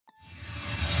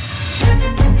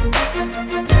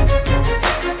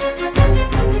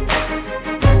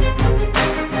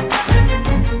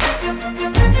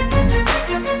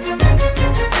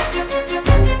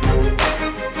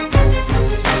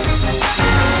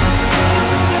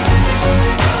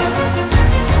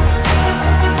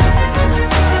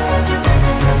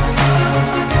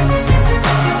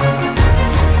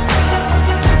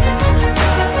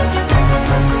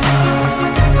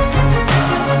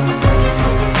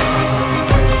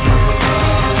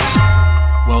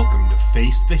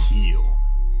The Heel.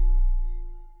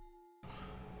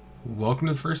 Welcome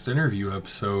to the first interview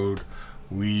episode.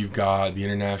 We've got the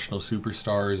international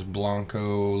superstars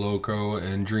Blanco, Loco,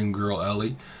 and Dream Girl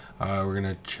Ellie. We're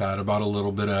going to chat about a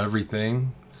little bit of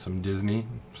everything. Some Disney,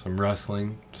 some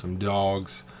wrestling, some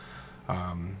dogs,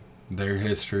 their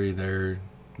history, their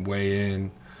way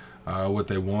in, what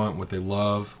they want, what they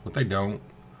love, what they don't.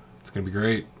 It's going to be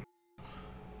great.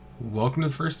 Welcome to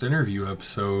the first interview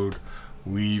episode.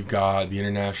 We've got the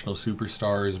international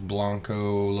superstars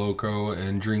Blanco, Loco,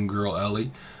 and Dream Girl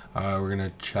Ellie. We're going to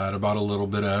chat about a little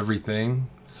bit of everything.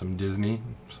 Some Disney,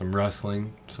 some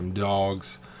wrestling, some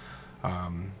dogs,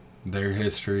 their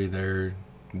history, their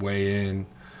way in,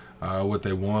 what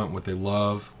they want, what they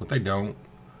love, what they don't.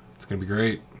 It's going to be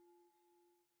great.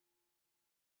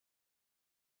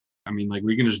 I mean, like,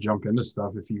 we can just jump into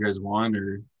stuff if you guys want,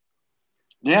 or...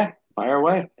 Yeah, fire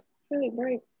away. Really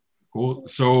great. Cool.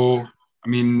 So... I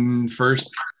mean,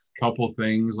 first couple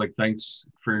things, like, thanks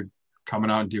for coming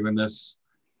out and doing this,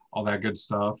 all that good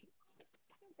stuff.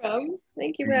 No problem.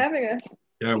 Thank you for having us.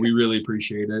 Yeah, we really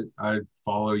appreciate it. I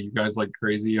follow you guys like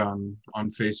crazy on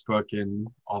Facebook and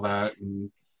all that,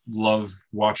 and love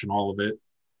watching all of it.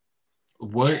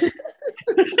 What?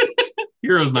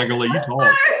 Hero's not gonna let you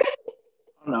talk.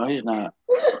 No, he's not.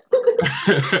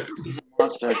 He's a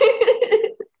monster.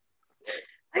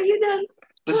 Are you done?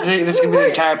 This is gonna be the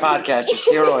entire podcast, just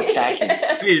Hero attacking.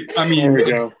 Hey, I mean, there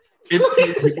we go. It's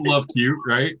cute. People love cute,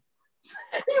 right?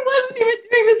 He wasn't even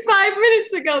doing this 5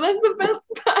 minutes ago. That's the best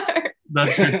part.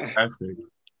 That's fantastic.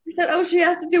 He said, "Oh, she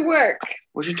has to do work."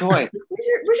 Where's your toy? Where's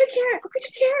your carrot? Go get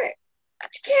your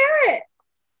carrot.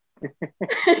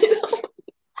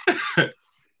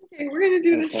 Okay, we're gonna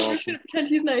do this. That's We're just gonna pretend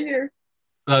he's not here.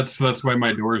 That's why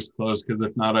my door is closed, because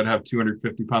if not, I'd have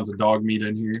 250 pounds of dog meat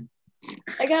in here.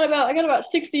 I got about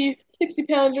 60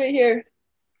 pounds right here.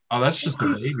 Oh, that's just a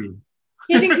baby.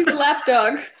 He thinks he's a lap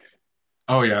dog.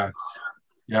 Oh yeah.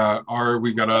 We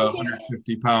got a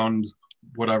 150 pounds,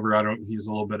 whatever. He's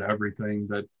a little bit of everything.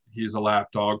 That he's a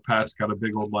lap dog. Pat's got a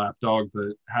big old lap dog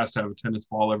that has to have a tennis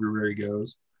ball everywhere he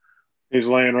goes. He's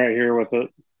laying right here with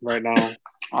it right now,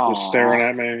 just staring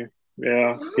at me.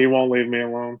 Yeah, he won't leave me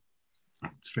alone.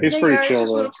 He's pretty chill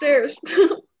though. Upstairs.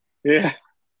 Yeah,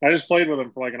 I just played with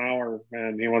him for like an hour,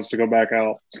 and he wants to go back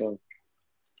out. So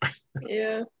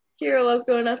yeah, Kira loves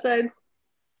going outside.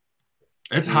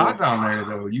 It's hot down there,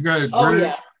 though. You guys,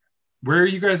 where are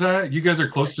you guys at? You guys are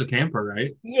close to Tampa,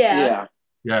 right? Yeah.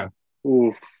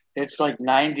 Ooh. It's like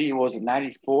 90. Was it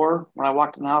 94 when I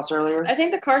walked in the house earlier? I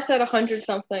think the car said 100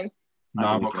 something.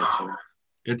 No,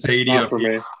 it's 80 Not up for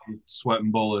here, me.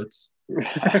 sweating bullets. Oh,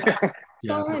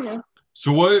 Yeah. I know.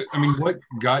 So what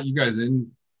got you guys into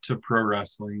pro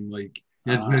wrestling? Like,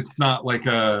 it's not like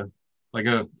a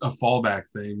fallback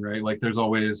thing, right? Like, there's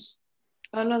always.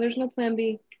 Oh no, there's no plan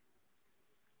B.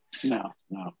 No.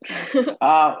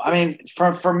 I mean,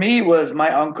 for me, was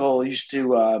my uncle used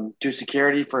to do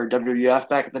security for WWF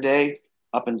back in the day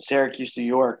up in Syracuse, New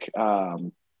York.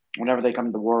 Whenever they come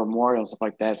to the War Memorial and stuff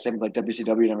like that, same with like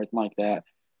WCW and everything like that.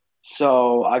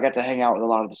 So I got to hang out with a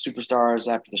lot of the superstars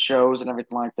after the shows and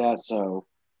everything like that. So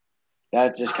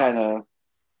that just kind of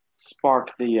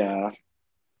sparked the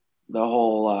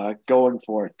whole going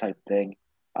for it type thing.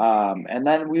 And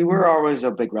then we were always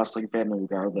a big wrestling family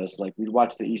regardless. Like, we'd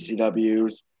watch the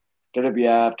ECWs,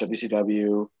 WWF,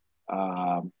 WCW.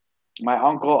 My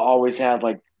uncle always had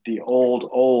like the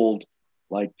old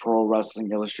like Pro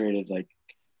Wrestling Illustrated like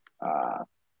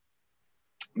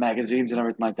magazines and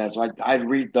everything like that. So I'd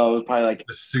read those probably like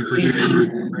The super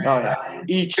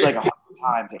each like 100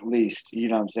 times at least. You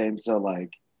know what I'm saying? So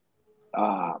like,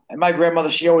 and my grandmother,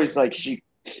 she always like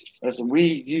listen.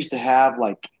 We used to have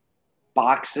like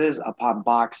boxes upon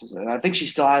boxes, and I think she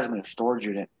still has them in a storage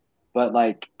unit, but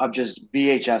like of just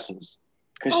VHSs,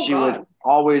 because she would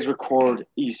always record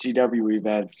ECW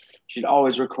events. She'd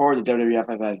always record the WWF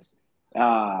events.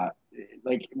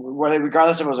 Like,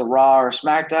 regardless if it was a Raw or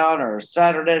SmackDown or a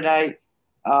Saturday night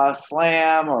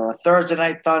Slam or a Thursday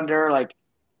night Thunder, like,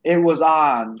 it was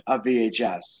on a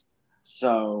VHS.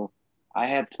 So I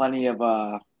had plenty of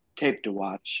tape to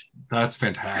watch. That's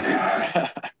fantastic.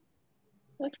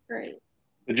 That's great.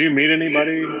 Did you meet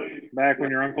anybody back when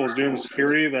your uncle was doing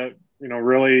security that,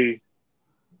 really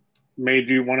made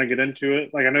you want to get into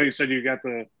it? Like, I know you said you got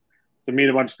to meet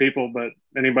a bunch of people, but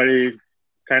anybody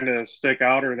kind of stick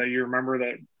out or that you remember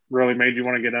that really made you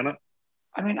want to get in it?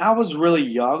 I mean, I was really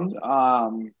young.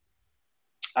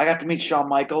 I got to meet Shawn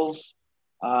Michaels.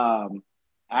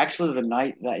 Actually, the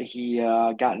night that he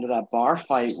got into that bar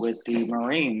fight with the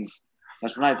Marines,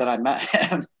 that's the night that I met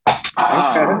him.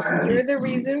 You're the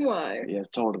reason why. Yeah,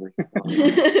 totally.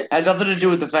 Had nothing to do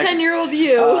with the fact. 10-year-old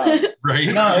you. Right?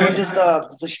 No, it was just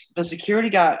the security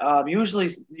guy.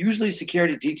 Usually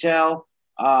security detail.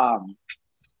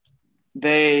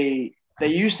 They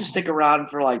used to stick around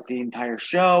for like the entire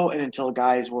show, and until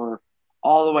guys were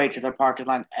all the way to their parking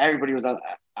lot, everybody was out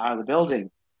of the building.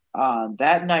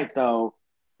 That night, though,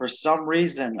 for some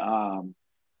reason, I'm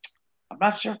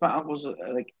not sure if my uncle was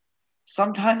like.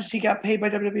 Sometimes he got paid by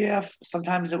WWF.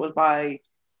 Sometimes it was by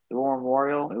the War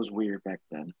Memorial. It was weird back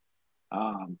then.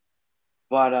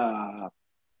 But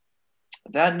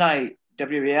that night,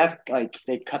 WWF, like,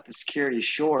 they cut the security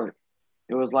short.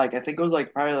 It was like, I think it was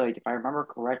like probably like, if I remember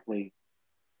correctly,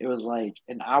 it was like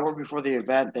an hour before the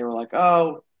event. They were like,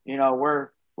 "Oh,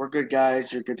 we're good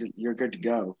guys. You're good to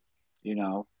go."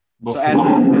 So as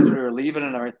we were leaving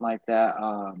and everything like that,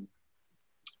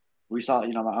 we saw,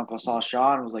 my uncle saw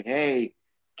Shawn and was like, "Hey,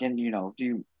 do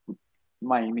you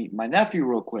mind meet my nephew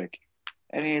real quick?"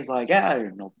 And he's like, "Yeah,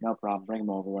 no problem. Bring him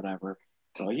over, whatever."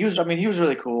 So he was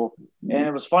really cool. And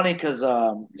it was funny because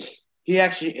he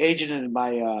actually agented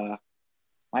my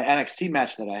my NXT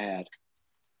match that I had.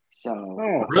 So.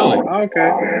 Oh, really?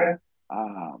 Okay.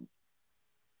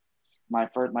 My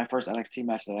first NXT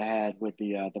match that I had with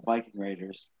the Viking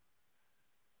Raiders.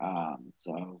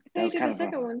 So that was kind of the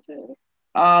second one too.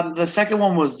 The second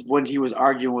one was when he was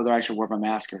arguing whether I should wear my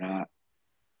mask or not.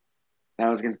 That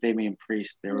was against Damian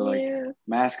Priest. They were like,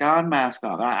 mask on, mask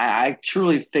off. I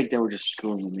truly think they were just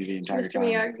screwing with me the entire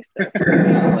time.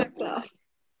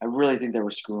 I really think they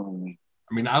were screwing with me.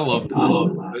 I mean, I loved it.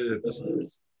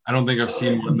 I don't think I've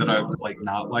seen one that I've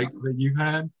not liked that you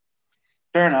had.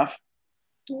 Fair enough.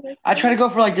 I try to go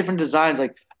for like different designs.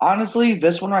 Like, honestly,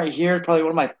 this one right here is probably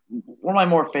one of my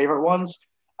more favorite ones.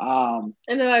 And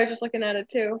then I was just looking at it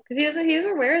too because he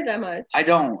doesn't wear it that much. I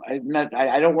don't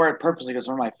wear it purposely because it's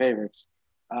one of my favorites.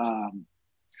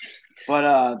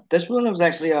 But this one was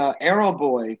actually Arrow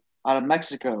Boy out of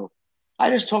Mexico. I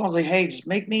just told him, I was like, "Hey, just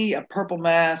make me a purple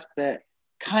mask that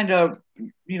kind of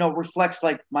reflects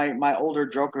like my older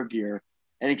Joker gear."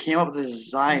 And he came up with this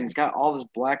design. It's got all this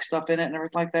black stuff in it and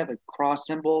everything like that, the cross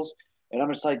symbols. And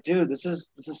I'm just like, dude, this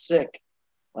is sick.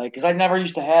 Like, because I never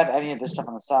used to have any of this stuff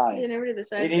on the side. You never did the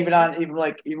side. And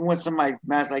even with some of my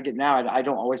masks I get now, I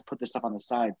don't always put this stuff on the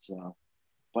side. So,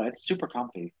 but it's super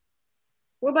comfy.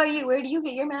 What about you? Where do you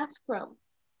get your mask from?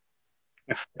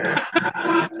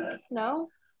 No,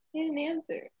 he didn't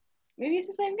answer. Maybe it's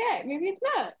the same guy. Maybe it's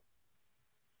not.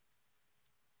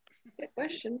 Good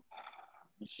question.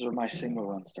 This is where my single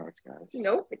run starts, guys.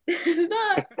 Nope, it's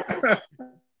not.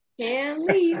 Can't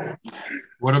leave.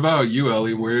 What about you,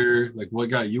 Ellie? What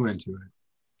got you into it?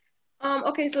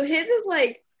 Okay, so his is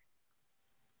like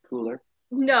cooler.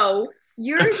 No,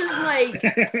 yours is like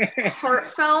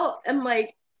heartfelt and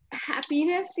like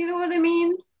happiness. You know what I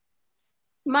mean?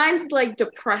 Mine's like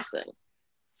depressing.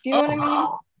 Do you know what I mean?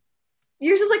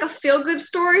 Yours is like a feel-good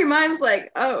story. Mine's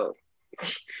like, oh,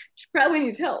 she probably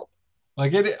needs help.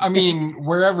 Like it, I mean,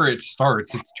 wherever it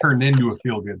starts, it's turned into a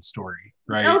feel-good story,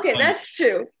 right? Okay, that's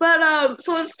true. But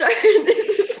so it started.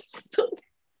 So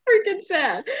freaking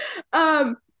sad.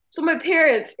 So my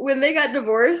parents, when they got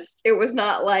divorced, it was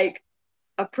not like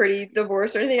a pretty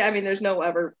divorce or anything. I mean, there's no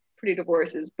ever pretty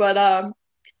divorces, but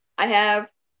I have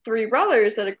 3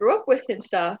 brothers that I grew up with and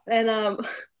stuff, and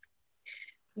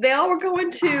they all were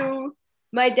going to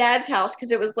my dad's house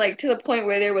because it was like to the point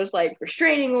where there was like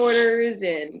restraining orders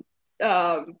and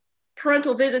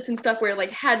parental visits and stuff where it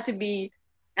like had to be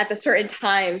at the certain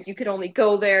times. You could only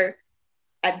go there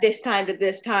at this time to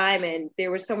this time, and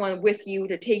there was someone with you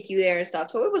to take you there and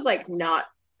stuff. So it was like not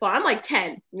fun. I'm like 10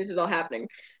 and this is all happening.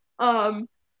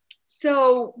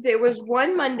 So there was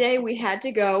one Monday we had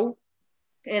to go,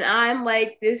 and I'm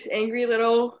like this angry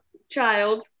little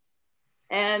child,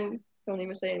 and don't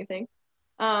even say anything.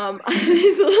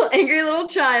 This little angry little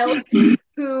child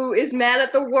who is mad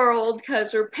at the world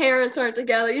because her parents aren't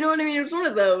together. You know what I mean? It was one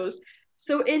of those.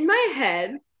 So in my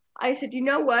head, I said, you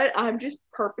know what? I'm just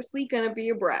purposely going to be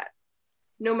a brat.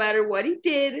 No matter what he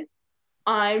did,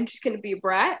 I'm just going to be a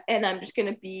brat, and I'm just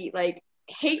going to be like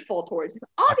hateful towards him.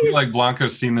 Obviously, I feel like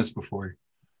Blanco's seen this before.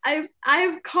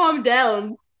 I've calmed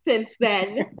down since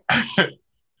then.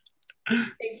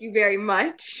 Thank you very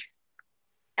much.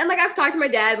 And like I've talked to my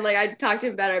dad and like I talked to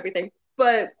him about everything.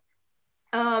 But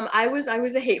I was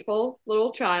a hateful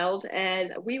little child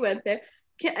and we went there.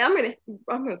 I'm gonna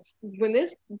when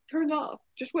this turns off,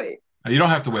 just wait. You don't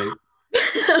have to wait.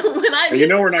 When I You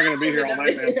know we're not gonna be here all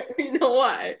night, man. You know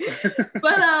why?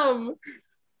 But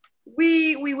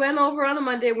we went over on a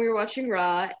Monday and we were watching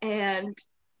Raw and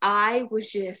I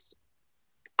was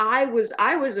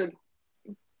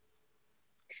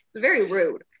very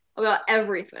rude about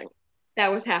everything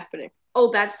that was happening.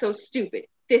 Oh, that's so stupid.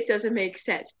 This doesn't make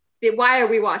sense. Why are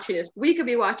we watching this? We could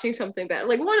be watching something better.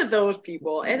 Like one of those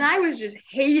people. And I was just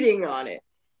hating on it.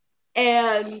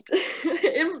 And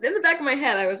in the back of my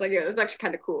head, I was like, yeah, this is actually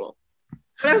kind of cool.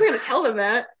 But I wasn't going to tell them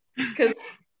that because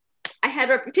I had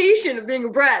a reputation of being a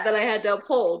brat that I had to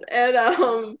uphold. And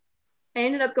I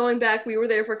ended up going back. We were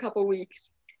there for a couple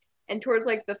weeks. And towards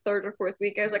like the third or fourth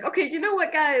week, I was like, okay, you know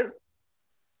what, guys?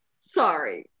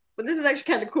 Sorry. But this is actually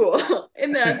kind of cool.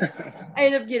 And then I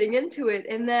ended up getting into it.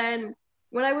 And then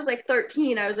when I was like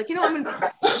 13, I was like, you know, I'm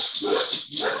gonna.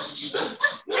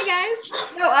 Hi guys.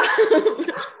 No,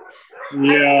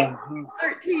 Yeah.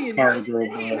 13. I'm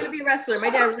gonna be a wrestler. My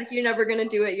dad was like, you're never gonna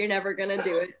do it. You're never gonna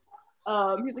do it.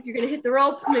 He's like, you're gonna hit the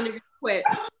ropes and then you're gonna quit.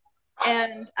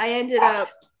 And I ended up,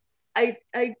 I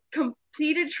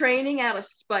completed training out of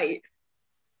spite,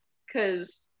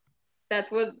 because that's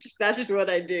just what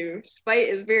I do. Spite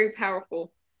is very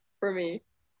powerful for me.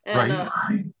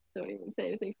 And don't even say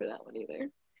anything for that one either.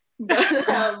 But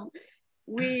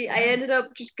I ended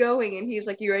up just going and he's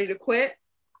like, you ready to quit?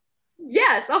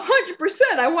 Yes,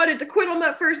 100%. I wanted to quit on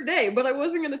that first day, but I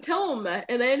wasn't going to tell him that.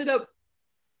 And I ended up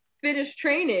finished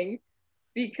training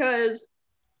because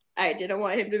I didn't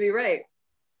want him to be right.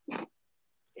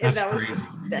 That's crazy.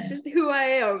 That's just who I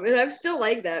am. And I'm still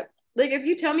like that. Like, if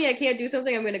you tell me I can't do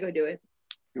something, I'm going to go do it.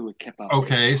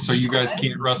 Okay, so you guys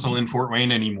can't wrestle in Fort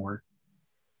Wayne anymore.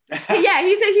 Yeah,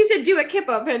 he said do a kip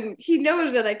up, and he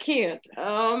knows that I can't.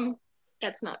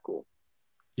 That's not cool.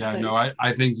 Yeah, no,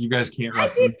 I think you guys can't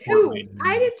wrestle. I did two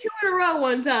in a row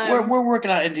one time. We're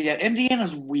working on Indiana.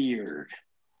 Indiana's weird.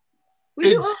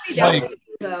 We do OVW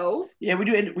though. Yeah, we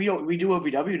do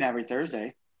OVW every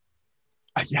Thursday.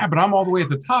 Yeah, but I'm all the way at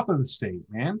the top of the state,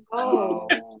 man. Oh,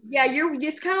 yeah,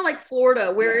 it's kind of like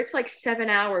Florida, where it's like 7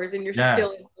 hours and you're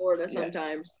still in Florida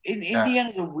sometimes.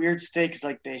 Indiana's a weird state because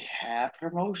like they have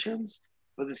promotions,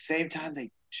 but at the same time they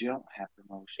don't have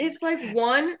promotions. It's like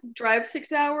one drive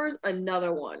 6 hours,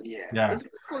 another one. Yeah. It's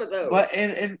one of those. But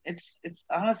and it's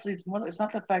honestly it's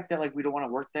not the fact that like we don't want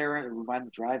to work there and we mind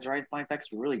the drives or anything like that,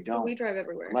 because we really don't. We drive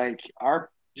everywhere. Like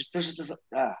just this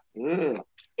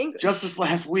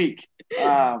last week,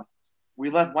 we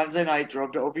left Wednesday night,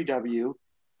 drove to OVW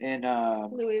in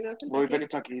Louisville,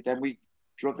 Kentucky. Then we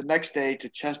drove the next day to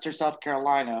Chester, South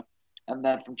Carolina, and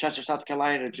then from Chester, South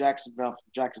Carolina to Jacksonville,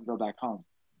 from Jacksonville back home.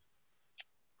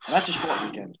 And that's a short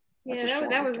weekend. Yeah,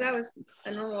 that was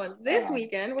a normal one. This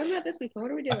weekend, what about this weekend?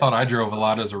 What are we doing? I thought I drove a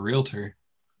lot as a realtor.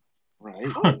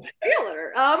 Right. Oh,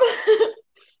 realtor.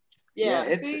 Yeah,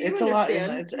 it's a lot.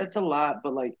 It's a lot,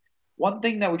 but like one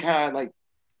thing that we kind of like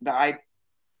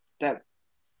that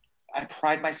I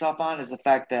pride myself on is the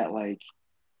fact that like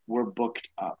we're booked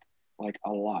up like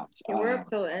a lot. Yeah, we're up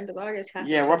till the end of August.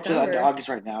 We're up to the end of August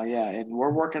right now. Yeah, and we're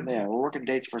working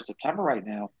dates for September right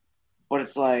now, but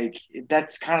it's like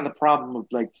that's kind of the problem of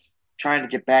like trying to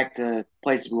get back to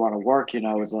places we want to work. You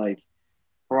know, is like.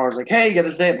 We're always like, hey, you got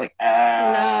this day. I'm like, nah,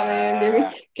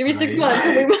 man, give me 6 months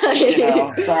and we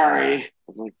might. Sorry. I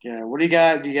was like, what do you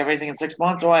got? Do you have anything in 6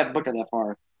 months? Oh, I haven't booked it that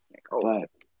far. But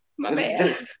my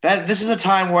bad. This is a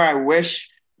time where I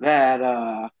wish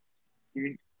that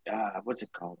what's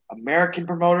it called? American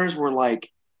promoters were like,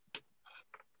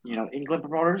 England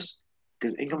promoters,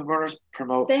 because England promoters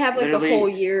promote. They have like the whole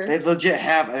year. They legit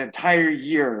have an entire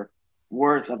year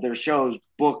worth of their shows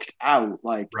booked out,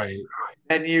 like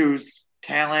venues,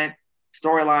 talent,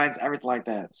 storylines, everything like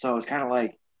that. So it's kind of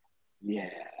like,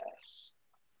 yes.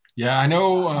 Yeah, I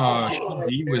know Sean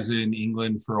D was in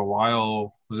England for a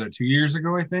while. Was that 2 years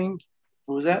ago, I think?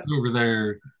 Who was that? Over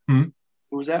there. Who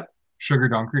was that? Sugar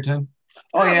Dunkerton.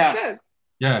 Oh, yeah. Shug.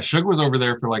 Yeah, Shug was over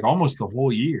there for like almost the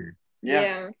whole year.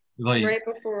 Yeah. Like right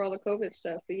before all the COVID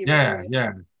stuff. Yeah.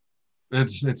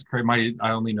 It's crazy. I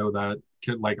only know that.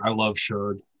 Like, I love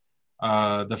Shug.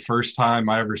 The first time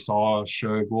I ever saw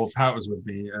Shug, well, Pat was with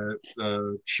me at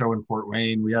the show in Fort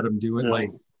Wayne. We had him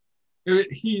doing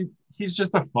he's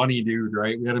just a funny dude,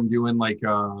 right? We had him doing like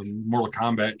Mortal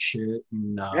Kombat shit.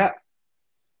 And,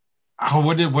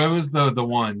 what was the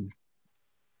one?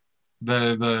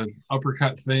 The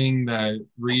uppercut thing that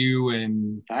Ryu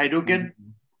and Hadouken?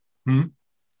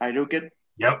 Hadouken?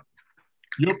 Yep.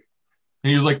 Yep. And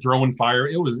he was like throwing fire.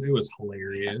 It was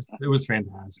hilarious. It was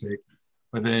fantastic.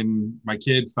 But then my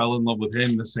kid fell in love with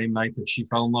him the same night that she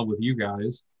fell in love with you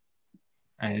guys.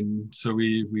 And so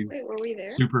we Wait, were we there?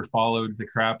 super followed the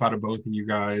crap out of both of you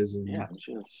guys. And Yeah,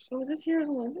 just So was this Heroes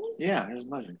and Legends? yeah, Heroes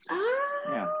and Legends. Ah,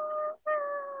 Yeah.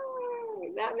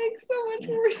 that makes so much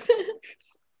more sense.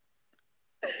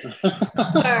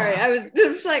 Sorry, I was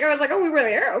like, oh, we were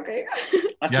there. Okay.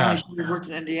 That's Yeah. the only we worked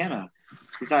in Indiana,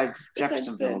 besides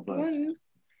Jeffersonville. But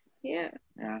Yeah.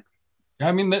 yeah,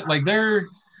 I mean, that like they're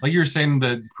like you were saying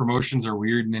that promotions are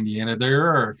weird in Indiana. There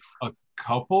are a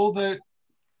couple that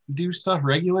do stuff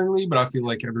regularly, but I feel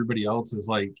like everybody else is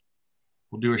like,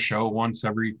 we'll do a show once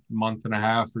every month and a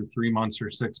half or 3 months or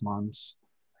 6 months.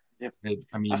 Yep.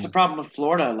 I mean, that's the problem with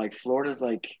Florida. Like Florida's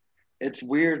like, it's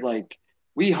weird. Like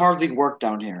we hardly work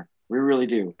down here. We really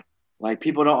do. Like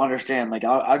people don't understand. Like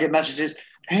I'll get messages.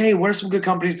 Hey, what are some good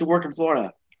companies to work in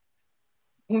Florida?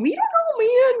 We don't know,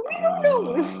 man. We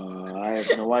don't know. I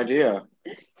have no idea.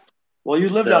 Well, you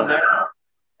live down there.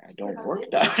 I don't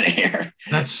work down here.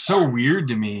 that's so weird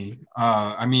to me.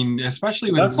 I mean,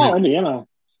 especially with That's not Indiana.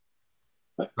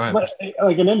 Go ahead. But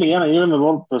like in Indiana, even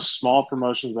the small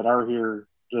promotions that are here,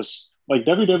 just like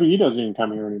WWE doesn't even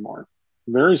come here anymore.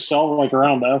 Very seldom, like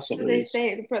around us at As they least.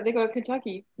 say, they go to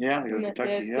Kentucky. Yeah, they go to And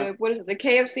Kentucky. Yeah. what is it? The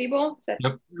KFC Bowl?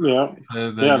 Yep. Yeah,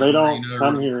 The they don't arena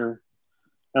come or- here,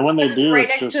 and when they It's do, right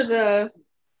it's next just to the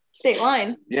state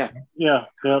line. yeah,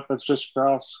 it's just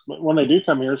across. But when they do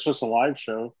come here, it's just a live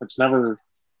show. It's never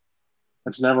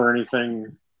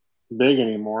anything big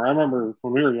anymore. I remember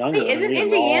when we were younger. Wait, isn't me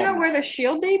and Indiana Mom- where the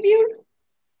Shield debuted?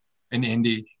 in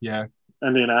Indy? Yeah.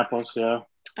 Indianapolis? Yeah.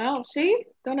 Oh, see?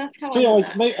 Don't ask how I See, know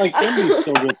like that. Indy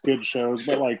still gets good shows,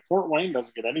 but like Fort Wayne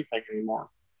doesn't get anything anymore.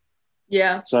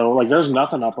 Yeah. So like, there's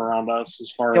nothing up around us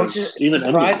as far Yeah, as even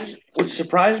which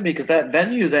surprised me because that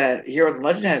venue that Heroes and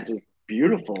Legend has is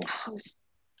beautiful. I was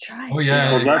trying. Oh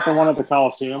yeah. Was that the one at the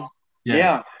Coliseum?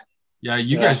 Yeah. You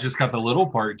Yeah. guys just got the little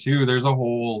part too. There's a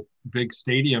whole big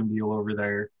stadium deal over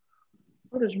there.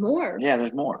 Oh, there's more. Yeah,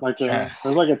 there's more. Like Yeah.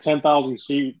 there's like a 10,000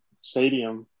 seat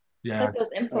stadium. Yeah. Like those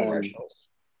infomercials.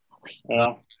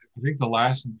 Yeah. I think the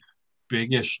last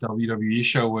biggish WWE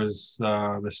show was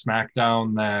the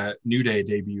SmackDown that New Day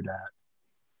debuted at.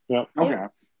 Yep. Okay.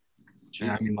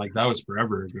 And I mean, like that was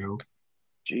forever ago.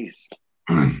 Jeez.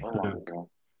 So long ago.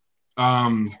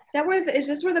 Is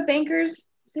this where the Bankers?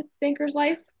 Is it Bankers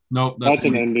Life? Nope, That's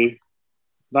an Indy.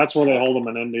 That's where they hold them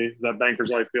in Indy. That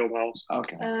Bankers Life Fieldhouse.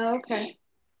 Okay. Okay.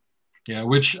 Yeah,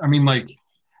 which I mean, like,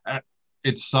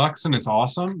 it sucks and it's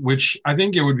awesome. Which I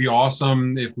think it would be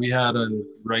awesome if we had a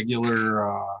regular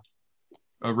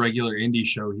indie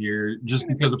show here, just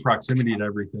because of proximity to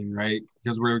everything, right?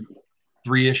 Because we're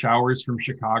 3-ish hours from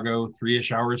Chicago,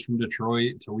 3-ish hours from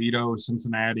Detroit, Toledo,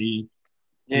 Cincinnati.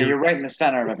 Yeah, you're right in the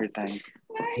center of everything.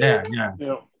 Yeah.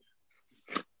 Yep.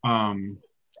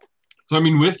 So I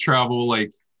mean, with travel,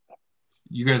 like,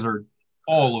 you guys are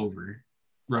all over,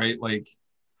 right? Like,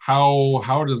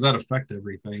 how does that affect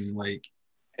everything? Like,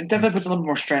 It definitely puts a little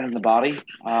more strain on the body.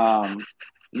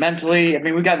 Mentally, I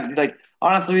mean, we've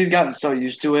gotten so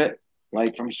used to it.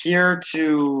 Like from here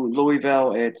to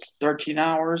Louisville, it's 13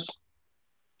 hours.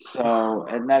 So,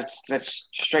 and that's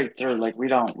straight through. Like we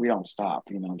don't stop.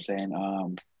 You know what I'm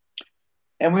saying?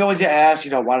 And we always get asked,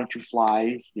 why don't you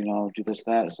fly? Do this,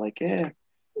 that. It's like, I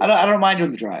don't mind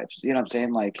doing the drives. You know what I'm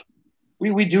saying? Like,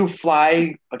 we do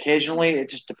fly occasionally. It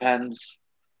just depends.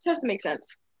 It has to make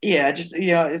sense. Yeah, just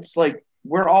it's like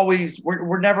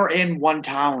we're never in one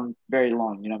town very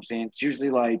long. You know what I'm saying? It's usually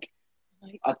like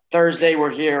a Thursday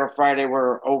we're here, a Friday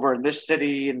we're over in this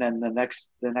city, and then the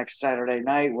next Saturday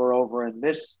night we're over in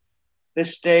this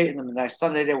state, and then the next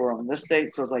Sunday day we're in this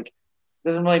state. So it's like it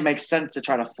doesn't really make sense to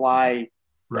try to fly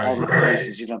to all these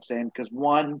places. You know what I'm saying? Because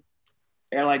one,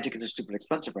 airline tickets are stupid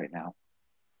expensive right now.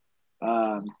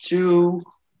 Two,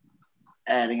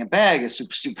 adding a bag is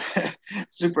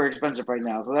super expensive right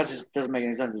now. So that just doesn't make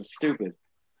any sense. It's stupid.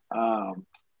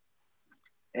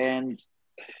 And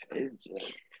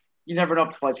you never know if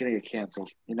the flight's going to get canceled.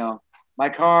 My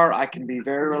car, I can be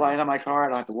very reliant on my car. I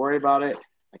don't have to worry about it.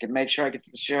 I can make sure I get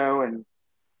to the show and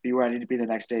be where I need to be the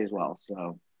next day as well.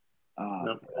 So,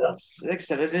 like I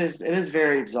said, it is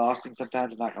very exhausting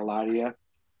sometimes. I'm not going to lie to you.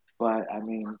 But, I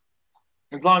mean,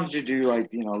 as long as you do,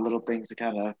 little things to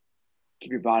kind of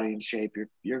keep your body in shape,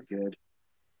 you're good.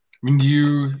 I mean,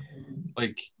 do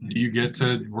you get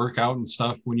to work out and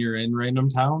stuff when you're in random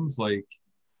towns? Like,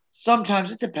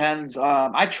 sometimes it depends.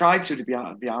 I try to be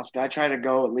honest with you. I try to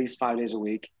go at least 5 days a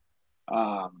week.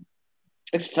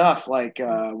 It's tough. Like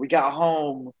we got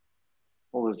home.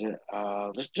 What was it?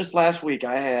 Just last week,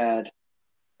 I had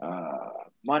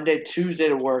Monday, Tuesday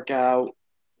to work out,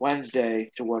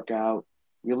 Wednesday to work out.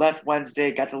 We left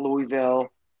Wednesday, got to Louisville.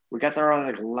 We got there around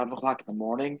like 11 o'clock in the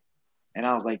morning, and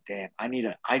I was like, "Damn, I need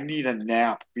a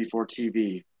nap before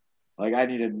TV. Like, I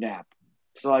need a nap."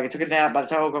 So like, I took a nap. By the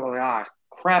time I woke up, I was like, "Ah,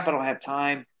 crap, I don't have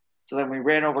time." So then we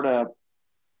ran over to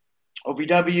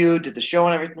OVW, did the show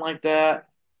and everything like that,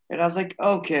 and I was like,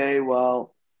 "Okay,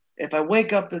 well, if I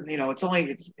wake up and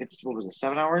it's what was it,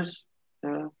 7 hours?"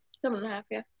 7.5,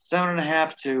 yeah.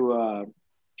 7.5 to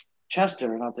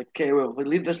Chester, and I was like, okay, well, if we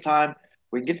leave this time,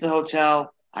 we can get to the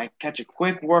hotel. I catch a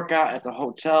quick workout at the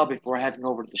hotel before heading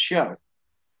over to the show.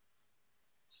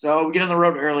 So we get on the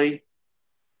road early.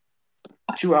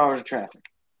 2 hours of traffic.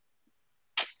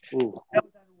 Ooh.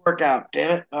 Workout,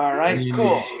 damn it! All right,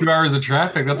 cool. 2 hours of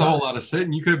traffic. That's a whole lot of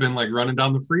sitting. You could have been like running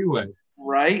down the freeway.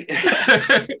 Right. Keep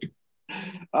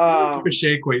a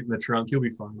shake weight in the trunk. You'll be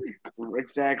fine.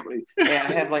 Exactly. And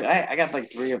I have I got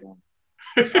like 3 of them.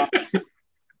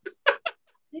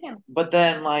 Yeah. But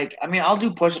then I'll do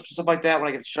push-ups and stuff like that when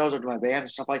I get to shows or do my bands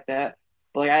and stuff like that.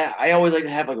 But I always like to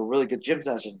have like a really good gym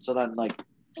session. So then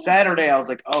Saturday I was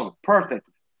like, oh, perfect.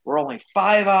 We're only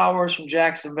 5 hours from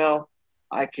Jacksonville.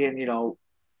 I can,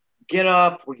 get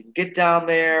up. We can get down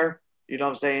there. You know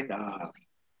what I'm saying?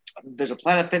 There's a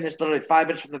Planet Fitness literally 5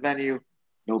 minutes from the venue.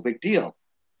 No big deal.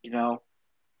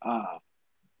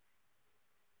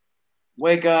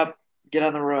 Wake up, get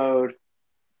on the road,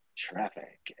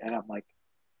 traffic. And I'm like,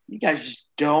 you guys just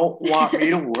don't want me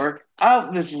to work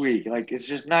out this week. Like, it's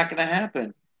just not going to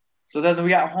happen. So then we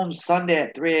got home Sunday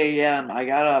at 3 a.m. I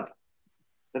got up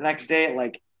the next day at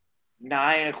like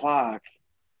 9 o'clock.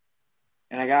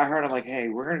 And I got her and I'm like, hey,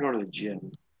 we're going to go to the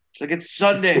gym. She's like, it's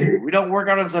Sunday. We don't work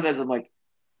out on Sundays. I'm like,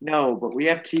 no, but we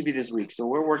have TV this week, so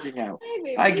we're working out.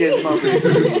 Hey, I Gizmo,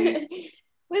 baby.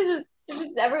 What is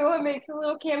this? Everyone makes a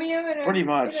little cameo in our, Pretty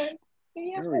much.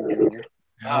 Yeah.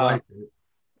 I like it.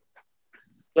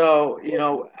 So,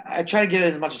 I try to get it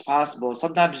as much as possible.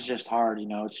 Sometimes it's just hard,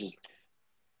 it's just,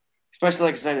 especially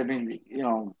like I said, I mean,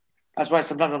 that's why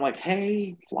sometimes I'm like,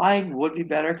 hey, flying would be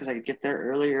better because I could get there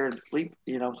earlier and sleep,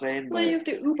 you know what I'm saying? Well, you have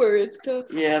to Uber and stuff.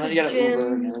 Yeah, and then you got to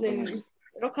Uber and everything. And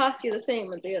it'll cost you the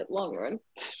same at the long run.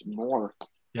 More.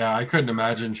 Yeah, I couldn't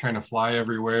imagine trying to fly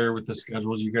everywhere with the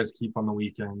schedules you guys keep on the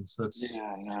weekends.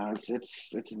 Yeah, no, it's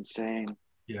insane.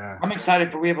 Yeah. I'm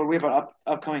excited we have an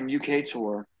upcoming UK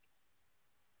tour.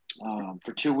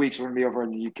 For 2 weeks, we're gonna be over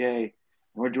in the UK. And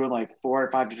we're doing like 4 or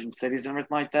 5 different cities and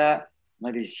everything like that.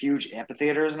 Like these huge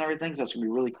amphitheaters and everything. So it's gonna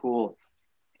be really cool.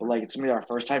 But it's gonna be our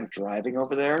first time driving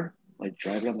over there. Like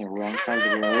driving on the wrong side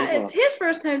of the road. It's his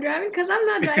first time driving because I'm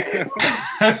not driving.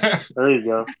 There you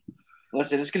go.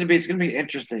 Listen, it's gonna be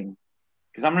interesting.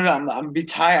 Because I'm gonna be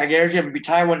tired. I guarantee I'm gonna be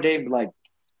tired one day and be like,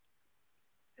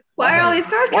 why are all these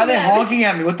cars why are coming they honking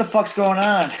at me? What the fuck's going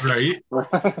on? Right.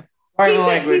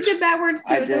 He said bad words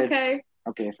too. It's okay.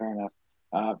 Okay, fair enough.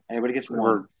 Everybody gets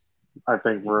one. I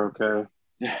think we're okay.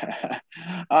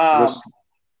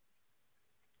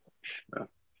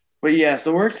 But yeah,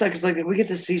 so we're excited because we get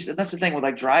to see, and that's the thing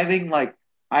with driving. I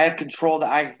have control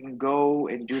that I can go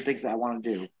and do things that I want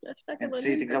to do and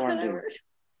see things I want to do.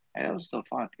 Hey, that was still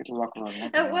fun. Get to walk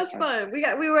around. It was fun. We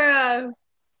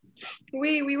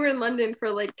were in London for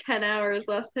like 10 hours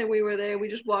last time we were there. We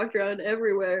just walked around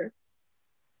everywhere,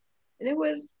 and it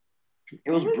was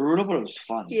brutal, but it was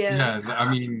fun. Yeah. I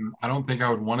mean, I don't think I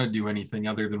would want to do anything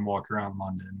other than walk around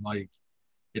London.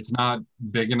 It's not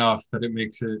big enough that it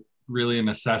makes it really a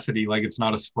necessity. It's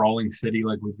not a sprawling city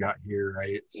like we've got here,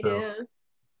 right? So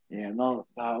yeah. No,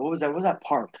 what was that? What was that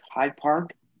park? Hyde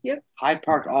Park? Yep. Hyde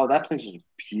Park. Oh, that place was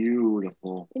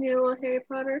beautiful. And your little Harry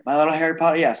Potter? My little Harry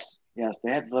Potter, yes. Yes,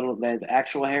 they had the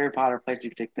actual Harry Potter place you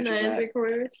could take pictures 9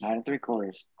 3/4. 9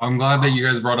 3/4. I'm glad that you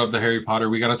guys brought up the Harry Potter.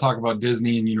 We got to talk about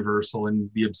Disney and Universal and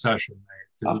the obsession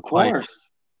there. Of course.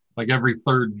 Like every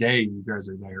third day you guys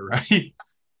are there, right?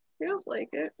 Feels like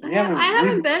it. Yeah, I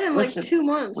haven't been in 2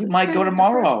 months. We might go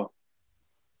tomorrow.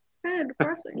 Kind of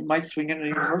depressing. We might swing into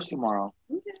Universal tomorrow.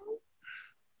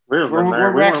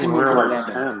 We're actually moving to like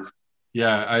Orlando. 10.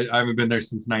 Yeah, I haven't been there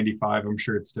since '95. I'm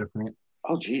sure it's different.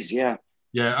 Oh, geez, yeah.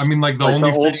 Yeah, I mean, the The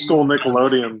only old school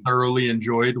Nickelodeon. I thoroughly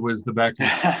enjoyed was the Back to the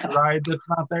Future ride that's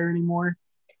not there anymore.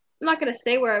 I'm not gonna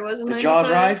say where I was in the Jaws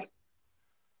ride.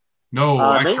 No,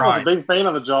 I Nate was a cried. big fan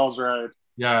of the Jaws ride.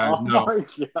 Yeah,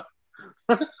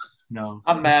 no,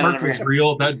 I'm the mad shark at was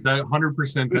real. That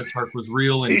 100% that shark was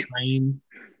real and trained,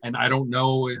 and I don't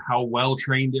know how well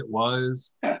trained it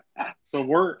was. So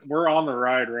we're on the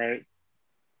ride, right?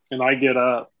 And I get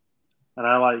up and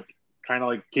I kind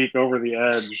of peek over the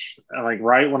edge, and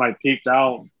right when I peeked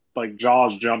out,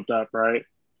 Jaws jumped up, right?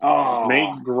 Oh.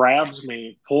 Nate grabs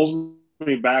me, pulls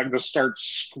me back just starts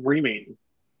screaming.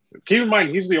 Keep in mind,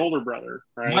 he's the older brother,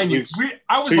 right? Mind you, He's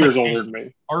I was 2 like years 8, older than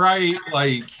me. all right,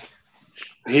 like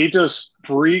He just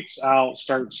freaks out,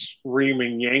 starts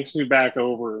screaming, yanks me back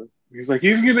over. He's like,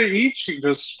 he's gonna eat you.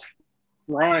 Just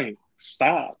crying.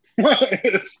 Stop.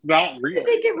 It's not real. Did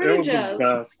they get rid It of was the Jazz?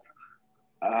 best.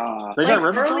 They Like got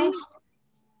rid of early- Jaws?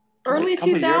 Early Couple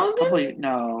years- 2000?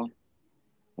 No.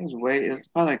 It was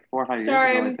probably like 4 or 5 years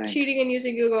Sorry, ago, I I'm think. cheating and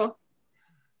using Google.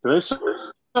 Did they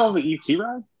sell the ET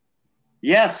ride?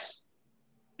 Yes.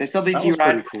 They still That think you was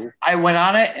pretty ride. cool. I went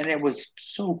on it and it was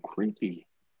so creepy.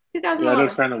 Yeah, 2011.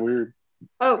 that's kind of weird.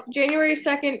 Oh, January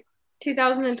 2nd,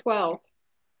 2012.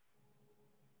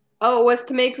 Oh, it was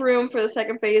to make room for the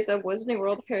second phase of Wizarding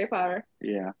World of Harry Potter.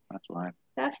 Yeah, that's why.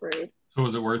 That's rude. so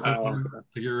was it worth it Oh, then, okay.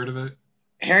 to get rid of it?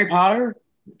 Harry Potter?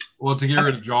 Well, to get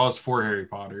rid of Jaws for Harry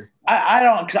Potter. I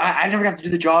don't, cause I never got to do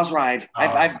the Jaws ride. Oh.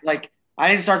 I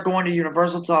didn't start going to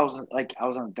Universal till I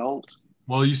was an adult.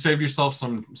 Well, you saved yourself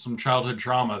some childhood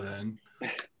trauma then. I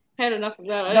had enough of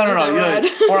that. I No. didn't do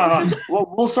that Hold ride.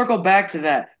 on. We'll circle back to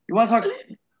that. You want to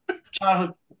talk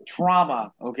childhood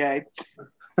trauma, okay?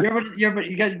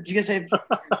 You guys say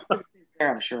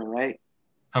fair, I'm sure, right?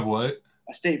 Have what?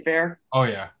 A state fair. Oh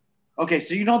yeah. Okay,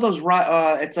 so you know those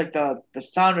it's like the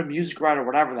Sound of Music ride or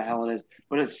whatever the hell it is,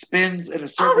 but it spins in a Oh,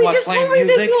 circle they while just playing told me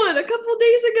music, this one a couple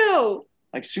days ago.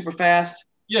 like super fast.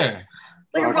 Yeah.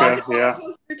 Like Okay, a rocket yeah.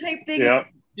 coaster type thing. Yep.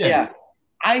 Yeah.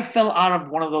 I fell out of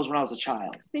one of those when I was a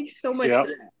child. Thanks so much. Yep.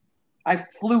 for that. I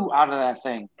flew out of that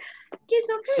thing. Kids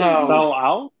don't crazy. So- Fell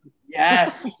out?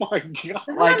 Yes. Oh my god.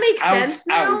 Doesn't that make out, sense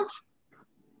now? out.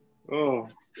 Oh.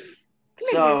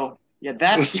 So yeah,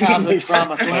 that's childhood Makes trauma.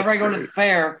 So sense. whenever I go to the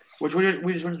fair, which we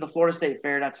just went to the Florida State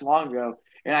Fair not too long ago,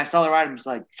 and I saw the ride, I'm just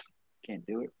like, can't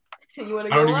do it. So you want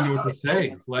to I go don't even up? know what to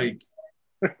say. Like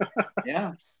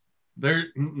Yeah,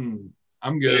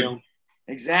 I'm good. Damn.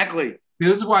 exactly.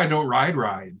 This is why I don't ride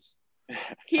rides.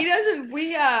 He doesn't.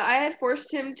 I had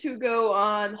forced him to go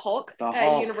on Hulk The at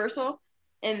Hulk. Universal,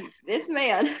 and this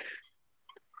man.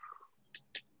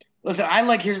 Listen,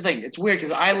 here's the thing. It's weird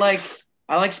because I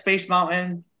like Space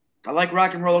Mountain. I like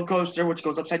Rock and Roller Coaster, which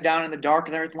goes upside down in the dark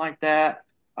and everything like that.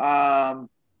 I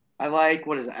like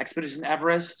Expedition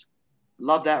Everest.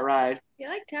 Love that ride. You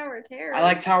like Tower of Terror? I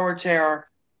like Tower of Terror,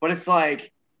 but it's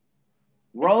like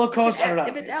roller coaster. I don't know.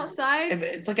 If it's outside, If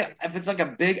it's like a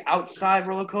big outside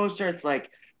roller coaster, it's like.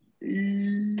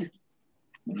 Yeah.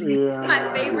 it's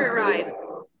my favorite ride.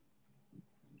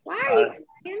 Why are you?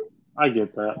 crying? I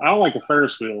get that. I don't like the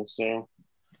Ferris wheel, so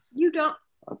You don't.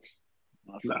 that's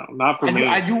no, not for me.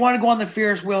 I do want to go on the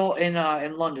Ferris wheel in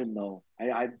London though.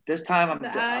 This time I'm The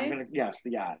Eye? gonna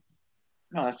the Eye.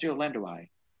 No, that's the Orlando Eye.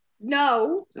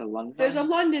 No, Is it a London? there's Eye? a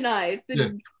London Eye. It's the Yeah.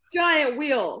 giant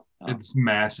wheel. Oh. It's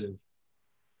massive.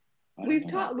 I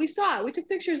don't know. We saw it. We took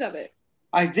pictures of it.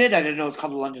 I did. I didn't know it's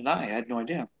called the London Eye. I had no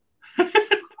idea.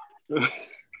 Do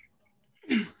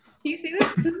you see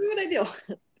this? This is what I do.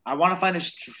 I want to find the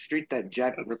street that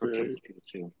Jack the That's Ripper great. came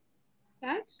to.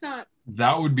 That's not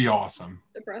That would be awesome.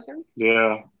 depressing.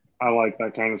 Yeah, I like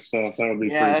that kind of stuff. That would be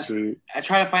Yeah, pretty sweet. I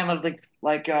try to find like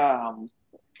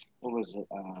what was it?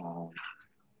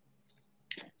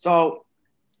 So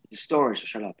the story. So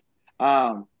shut up.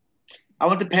 I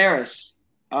went to Paris.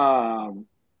 What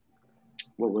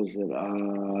was it?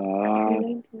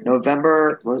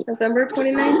 November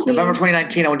 2019. November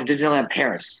 2019. I went to Disneyland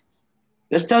Paris.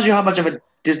 This tells you how much of a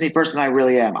Disney person I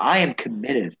really am. I am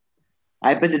committed.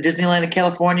 I've been to Disneyland in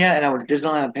California and I went to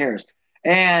Disneyland in Paris.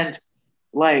 And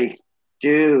like,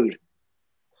 dude,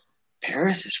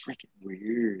 Paris is freaking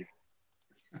weird.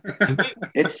 Is it?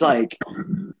 It's like,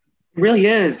 it really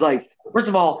is. Like, first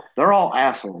of all, they're all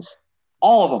assholes.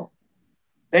 All of them.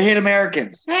 They hate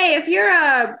Americans. Hey, if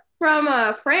you're from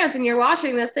France and you're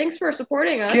watching this, thanks for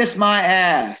supporting us. Kiss my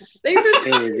ass. Thanks for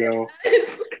There we go.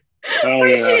 Oh,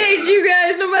 appreciate you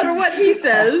guys, no matter what he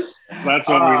says. That's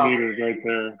what we needed right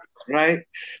there. Right?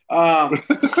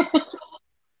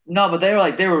 No, but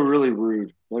they were really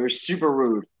rude. They were super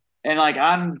rude. And like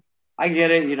I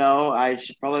get it, you know, I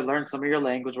should probably learn some of your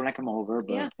language when I come over,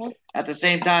 but Yeah, well, at the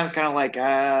same time it's kind of like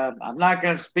I'm not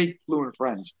going to speak fluent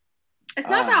French. it's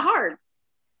not that hard.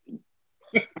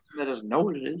 That doesn't know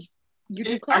what it is. You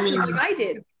do classes mean- like I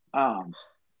did.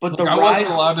 But Look, the I ride, wasn't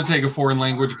allowed to take a foreign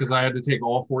language because I had to take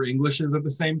all 4 Englishes at the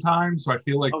same time. So I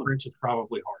feel like Oh. French is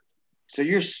probably hard. so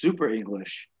you're super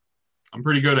English. I'm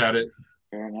pretty good at it.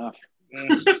 Fair enough. Yeah.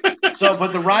 So,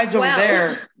 but the rides over Wow.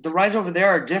 there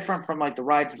are different from like the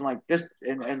rides in like this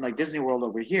in like Disney World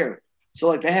over here. So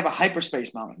like they have a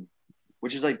hyperspace mountain,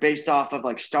 which is like based off of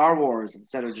like Star Wars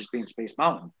instead of just being Space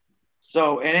Mountain.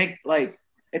 So and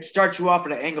it starts you off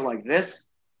at an angle like this,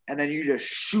 and then you just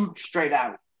shoot straight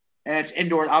out, and it's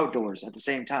indoors, outdoors at the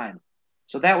same time.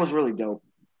 So that was really dope.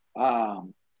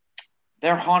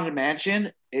 Their haunted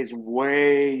mansion is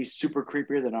way super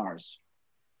creepier than ours,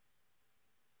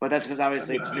 but that's because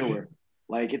obviously it's newer.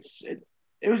 Like it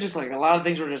was just like a lot of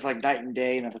things were just like night and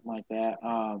day and everything like that.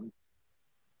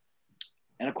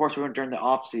 And of course we went during the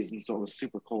off season, so it was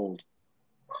super cold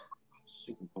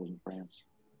in France.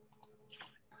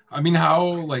 I mean,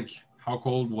 how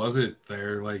cold was it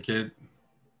there? Like, it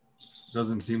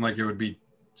doesn't seem like it would be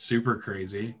super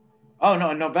crazy. Oh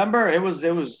no, in November it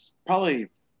was probably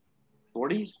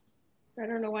 40s. I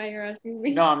don't know why you're asking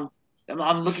me. No,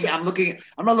 I'm looking. I'm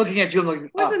not looking at you. I'm looking.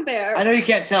 Wasn't there? I know you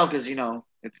can't tell because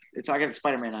it's. I got the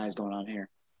Spider-Man eyes going on here.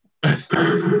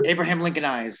 Abraham Lincoln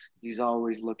eyes. He's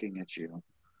always looking at you.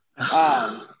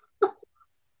 But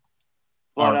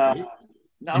no,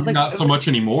 Like, not so much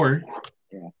anymore.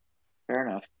 Yeah, fair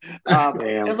enough.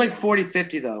 It was like 40,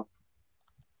 50 though.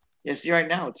 Yeah, see right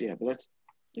now it's but that's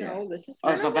this is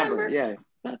it's November. Yeah,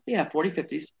 40,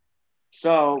 50s.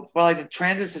 So, but like the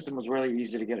transit system was really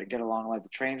easy to get along, like the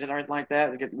trains and everything like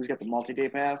that. We got the multi-day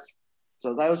pass,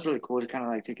 so that was really cool to kind of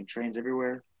like taking trains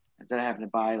everywhere instead of having to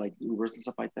buy like Ubers and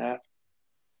stuff like that.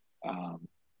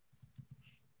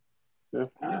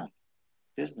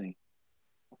 Disney,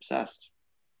 obsessed.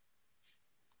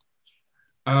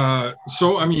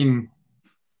 So I mean,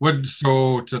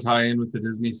 to tie in with the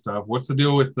Disney stuff, what's the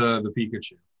deal with the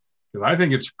Pikachu? Because I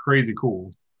think it's crazy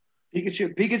cool.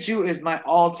 Pikachu is my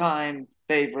all-time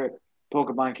favorite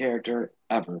Pokemon character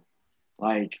ever.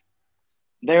 Like,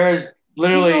 there is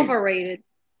literally. He's overrated.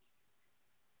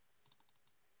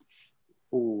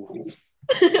 Ooh.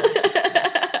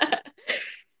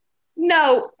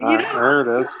 No, there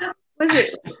it is. Was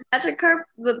it Magikarp,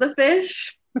 the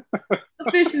fish?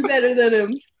 The fish is better than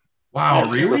him. Wow,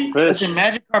 really? Listen,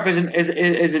 Magikarp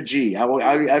is a G. I'll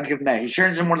give him that. He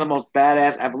turns in one of the most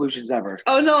badass evolutions ever.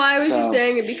 Oh no, I was just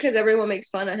saying it because everyone makes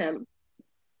fun of him.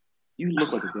 You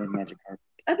look like a damn Magikarp.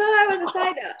 I thought I was a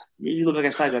Psyduck. Yeah, you look like a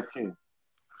Psyduck too.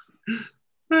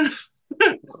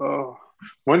 Oh.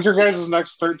 When's your guys'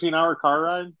 next 13-hour car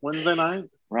ride? Wednesday night?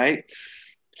 Right?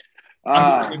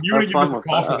 If you would have given us a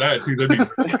call for that too, that'd be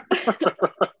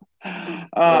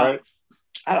right.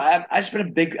 I just been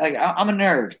a big I'm a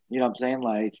nerd, you know what I'm saying?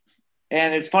 Like,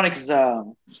 and it's funny because a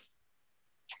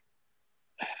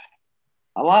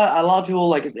lot of people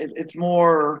like it's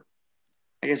more,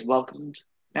 I guess, welcomed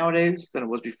nowadays than it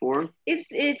was before.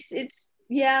 It's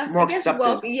more I guess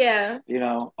accepted. Yeah. You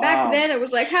know, back then it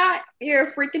was like, "Hi, you're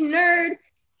a freaking nerd,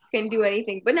 can do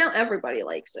anything," but now everybody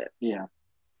likes it. Yeah.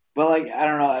 But like, I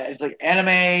don't know, it's like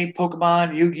anime,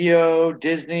 Pokemon, Yu-Gi-Oh,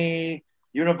 Disney,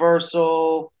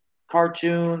 Universal,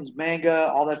 cartoons,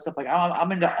 manga, all that stuff. Like,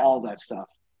 I'm into all that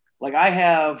stuff. Like,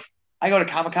 I go to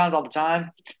Comic-Cons all the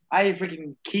time. I have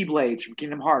freaking Keyblades from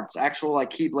Kingdom Hearts, actual like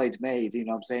Keyblades made, you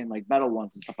know what I'm saying? Like metal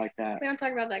ones and stuff like that. We don't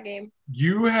talk about that game.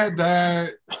 You had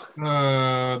that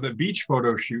the beach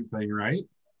photo shoot thing, right?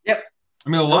 Yep. I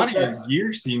mean, a lot of your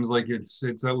gear seems like it's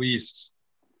at least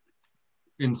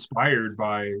inspired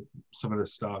by some of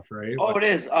this stuff, right? Oh, it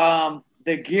is.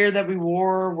 The gear that we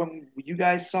wore when you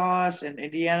guys saw us in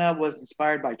Indiana was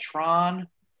inspired by Tron.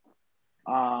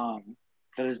 That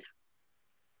was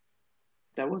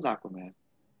Aquaman.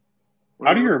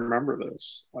 How do you remember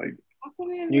this? Like,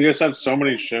 Aquaman, you guys have so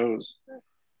many shows.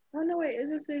 Oh no, wait,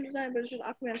 is it the same design? But it's just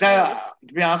Aquaman.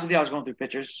 To be honest with you, I was going through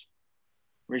pictures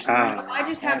recently. I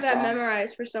just have that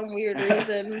memorized for some weird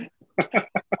reason.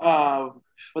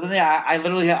 But then I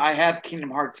literally have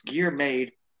Kingdom Hearts gear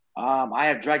made. I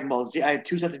have Dragon Ball Z. I have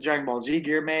 2 sets of Dragon Ball Z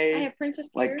gear made. I have Princess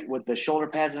gear, like with the shoulder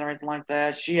pads and everything like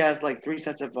that. She has like 3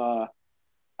 sets of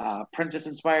princess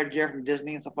inspired gear from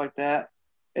Disney and stuff like that.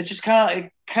 It's just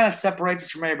kind of separates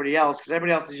us from everybody else because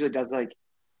everybody else usually does like,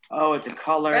 oh, it's a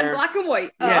color, red, black, and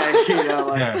white. Yeah, you know,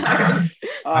 like. Yeah.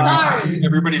 Sorry.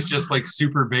 Everybody's just like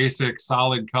super basic,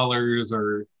 solid colors,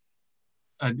 or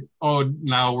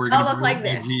now we're gonna be like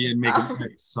edgy and make it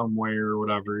mix some way or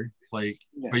whatever. Like,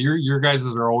 Yeah. but your guys'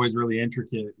 are always really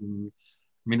intricate, and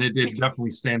I mean, it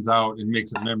definitely stands out and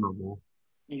makes it memorable.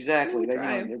 Exactly.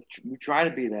 We try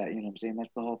to be that. You know what I'm saying?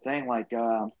 That's the whole thing. Like,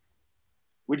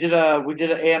 we did a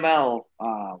AML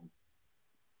a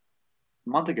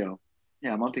month ago.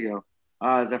 Yeah, a month ago. It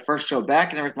was our first show back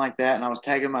and everything like that. And I was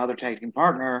tagging my other tag team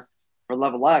partner for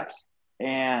Level X.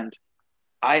 And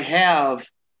I have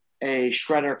a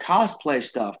Shredder cosplay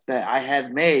stuff that I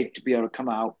had made to be able to come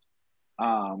out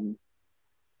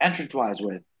entrance-wise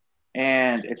with.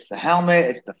 And it's the helmet,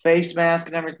 it's the face mask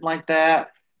and everything like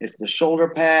that. It's the shoulder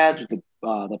pads with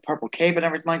the purple cape and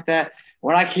everything like that.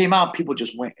 When I came out, people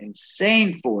just went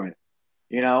insane for it,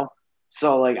 you know?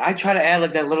 So like I try to add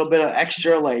like that little bit of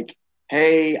extra, like,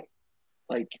 hey,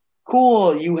 like,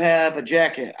 cool, you have a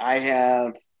jacket. I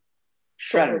have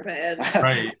Shredder.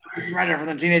 Right. Shredder from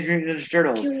the Teenage Mutant Ninja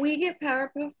Turtles. Can we get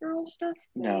Powerpuff Girls stuff?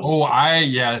 No. Oh,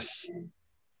 yes.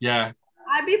 Yeah.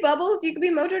 I'd be Bubbles. You could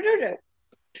be Mojo Jojo.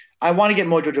 I want to get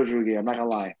Mojo Jojo again. I'm not gonna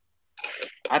lie.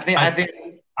 I think I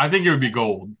think it would be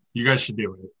gold. You guys should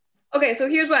do it. Okay, so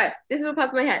here's why. This is what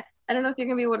popped in my head. I don't know if you're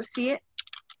gonna be able to see it,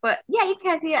 but yeah, you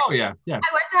can see it. Oh yeah. I went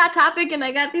to Hot Topic and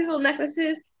I got these little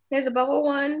necklaces. There's a bubble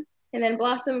one, and then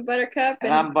Blossom Buttercup.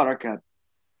 and I'm Buttercup.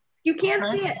 You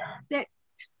can't see it.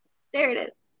 There it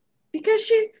is. Because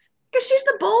she's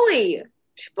the bully.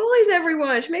 She bullies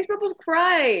everyone. She makes Bubbles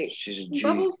cry. She's a G.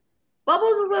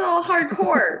 Bubbles is a little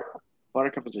hardcore.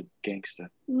 Buttercup is a gangster.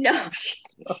 No, you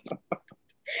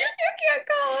can't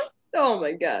call us. Oh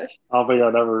my gosh. I don't think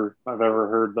I've ever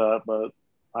heard that, but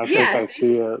I think I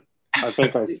see it. I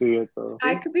think I see it though.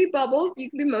 I could be Bubbles. You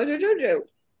could be Mojo Jojo.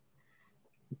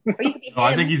 Or you could be him. No,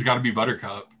 I think he's got to be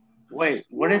Buttercup. Wait,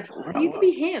 what if You could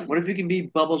be him. What if you can be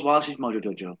Bubbles while she's Mojo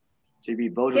Jojo? So you be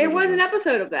Bojo. There Jojo. was an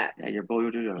episode of that. Yeah, you're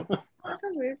Bojo Jojo. That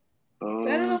sounds weird.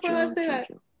 Bojo, I don't know if I want to say that.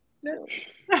 Jojo. No.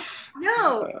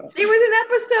 No. There was an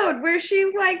episode where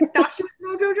she like thought she was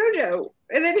Mojo Jojo.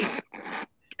 And then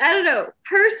I don't know.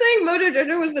 Her saying Mojo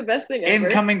Jojo was the best thing ever.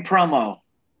 Incoming promo.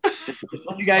 Just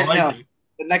let you guys I like know. it.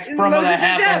 The next It's promo Mojo that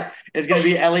Jojo. happens is going to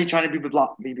be Ellie trying to be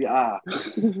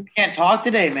can't talk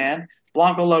today, man.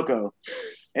 Blanco Loco.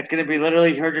 It's going to be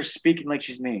literally her just speaking like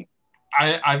she's me.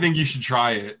 I think you should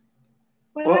try it.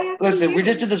 Why do I Well, have to listen, be we you?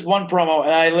 just did this one promo,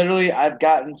 and I've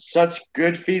gotten such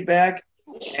good feedback.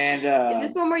 And Is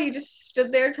this the one where you just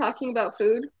stood there talking about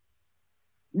food?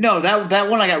 no, that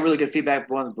one I got really good feedback.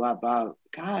 About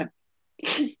God,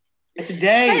 it's a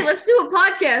day, Hey, let's do a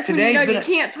podcast when you Today's know been you a-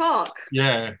 can't talk.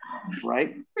 Yeah.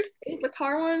 right? Is the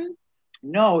car one?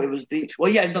 No, it was the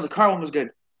the car one was good.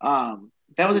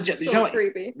 That was It's you so know what?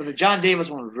 creepy. But the John Davis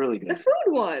one was really The good. food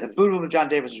The one. food one with John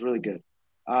Davis was really good.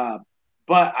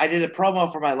 But I did a promo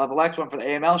for my Level X one for the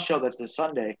AML show that's this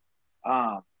Sunday.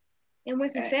 In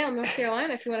Winston-Salem, North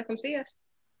Carolina, if you want to come see us.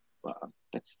 Well,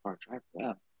 that's a far drive for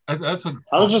them. That's a.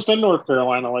 I was just in North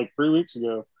Carolina like 3 weeks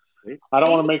ago. I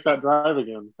don't want to make that drive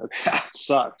again. It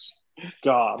sucks.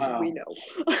 God. We know.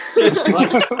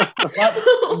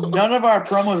 But none of our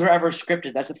promos are ever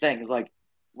scripted. That's the thing. Is like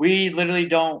we literally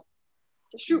don't.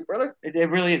 Shoot, brother. It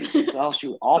really is. It's all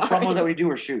shoot. All Sorry. promos that we do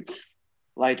are shoots.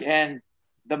 Like, and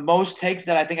the most takes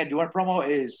that I think I do on a promo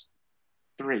is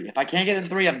 3. If I can't get in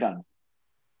 3, I'm done.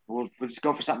 We'll just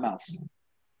go for something else.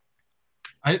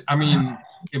 I mean,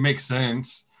 it makes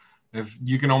sense. If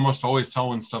you can almost always tell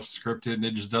when stuff's scripted and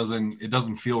it just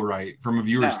doesn't feel right from a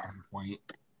viewer's No. standpoint.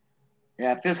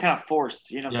 Yeah, it feels kind of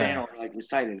forced. You know what I'm Yeah. saying? Or like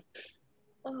recited.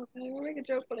 Oh, I want to make a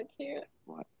joke, but I can't.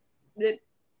 What?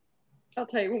 I'll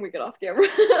tell you when we get off camera.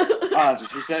 Oh, that's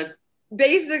what she said.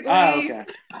 Basically, Oh, okay.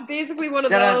 basically one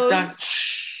of Dun, those. dun.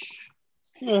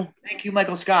 Yeah. Thank you,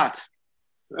 Michael Scott.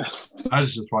 I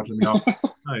was just watching The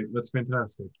Office tonight. That's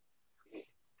fantastic.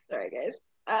 Sorry, guys.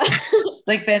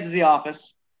 Big fans of The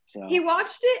Office. So He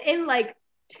watched it in like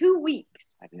 2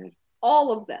 weeks. I did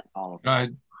All of them. all of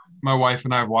them. My wife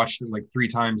and I have watched it like 3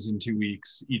 times in 2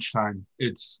 weeks. Each time,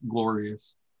 it's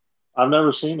glorious. I've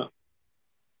never seen it.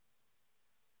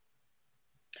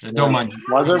 And don't mind.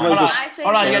 Why is everybody Hold on. just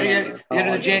Hold on, you gotta Yeah.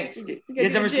 do the James. You You guys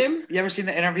guys ever Jim? you ever seen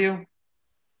the interview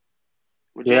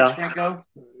with Yeah. James Franco?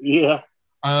 Yeah,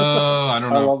 I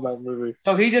don't I know. love that movie.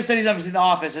 So he just said he's never seen The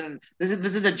Office, and this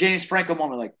is a James Franco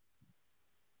moment. Like,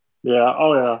 Yeah,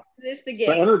 oh yeah. This the The,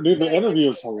 gift. the interview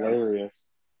is hilarious.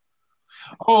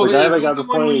 Oh, The guy yeah, that got the to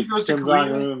one when play he goes to Kim Korea.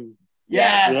 Jong Un.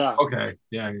 yes, Yeah. Okay,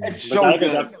 yeah. it's The so guy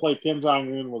good. that got to play Kim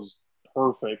Jong Un was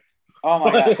perfect. Oh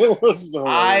my god. It was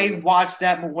I hilarious. watched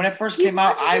that movie. When it first He came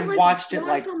out. watches I it, like, watched it once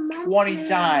like a month 20 now.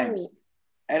 times,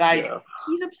 and Yeah.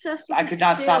 He's obsessed with I it could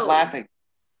not stop still. laughing.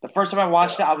 The first time I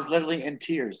watched it, I was literally in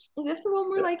tears, Is this the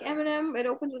one where like Eminem? It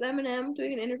opens with Eminem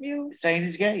doing an interview. saying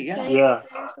he's gay. Yeah, saying Yeah.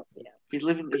 or something? Yeah. he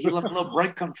left a little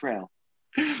breadcrumb trail.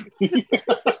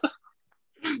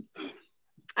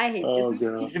 I hate Oh this.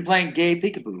 god. He's been playing gay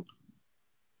peekaboo.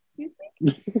 Excuse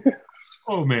me.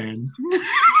 Oh man.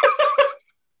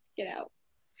 Get out.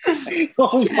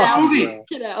 Oh, Get out. my God.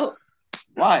 Get out.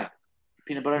 Why?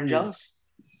 Peanut butter and jealous?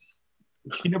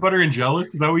 Peanut butter and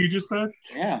jealous? Is that what you just said?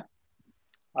 Yeah.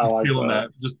 I like Feeling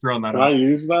that. that. Just throwing that Can I out.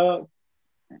 use that?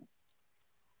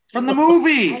 From the I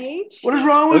movie. hate What is you.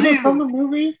 wrong with Is it from you? the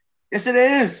movie? Yes, it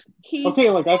is. He Okay,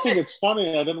 like I think it's funny.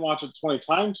 I didn't watch it 20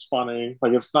 times funny.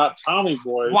 Like it's not Tommy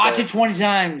Boy. Watch but, it 20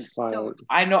 times. like, No.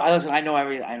 I know. I listen. I know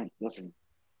every. I listen.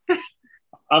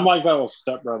 I'm like that with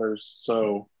Step Brothers,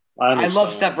 so I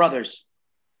love Step Brothers.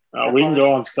 We can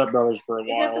go on Step Brothers for a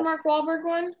while. Is that the Mark Wahlberg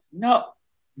one? No.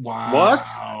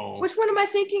 Wow. Which one am I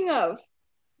thinking of?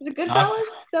 Is it Goodfellas? Is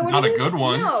that what not it a is? good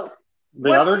one. No.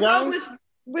 The other guys?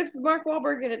 With Mark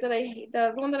Wahlberg in it that I hate,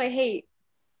 the one that I hate.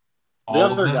 The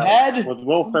other guys with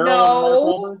Will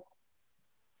Ferrell and Mark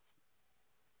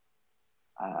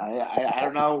Wahlberg? I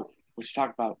don't know what you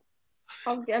talk about.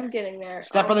 I'm getting there.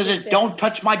 Step Brothers is don't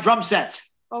touch my drum set.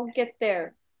 I'll get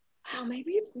there. Wow,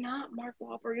 maybe it's not Mark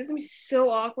Wahlberg. It's gonna be so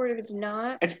awkward if it's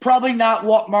not. It's probably not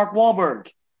Mark Wahlberg.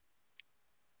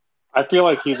 I feel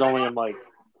like he's only in like,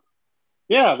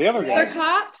 the other guy. They're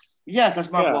cops? Yes,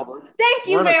 that's Mark Wahlberg. Thank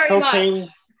you very much.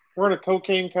 We're in a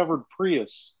cocaine-covered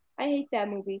Prius. I hate that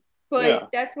movie, but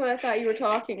that's what I thought you were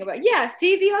talking about. Yeah,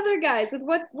 see the other guys with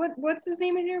what's his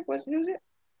name in here? Who's it?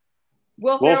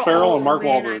 Will Ferrell and Mark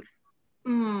Wahlberg.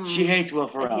 She hates Will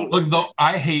Ferrell. Look,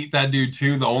 I hate that dude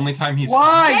too. The only time he's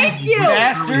Thank you,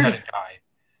 bastard.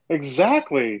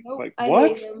 Exactly. Nope, like I what?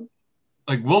 hate him.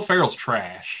 Like Will Ferrell's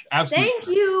trash. Absolutely. Thank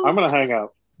you. I'm gonna hang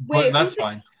up. But that's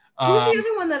fine. Who's the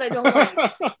other one that I don't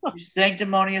like? You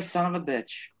sanctimonious son of a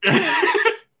bitch.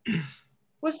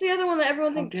 What's the other one that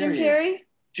everyone thinks? Jim you. Carrey?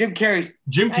 Jim Carrey.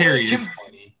 Jim Carrey is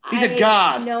funny. He's a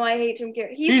god. No, I hate Jim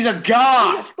Carrey. He's a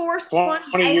god. He's forced funny.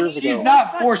 20 years ago. He's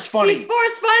not forced funny. He's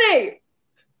forced funny.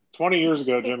 20 years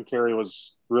ago, Jim Carrey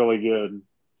was really good.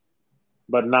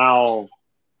 But now...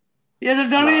 He hasn't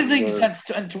done anything since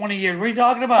in 20 years. What are you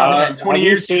talking about? In 20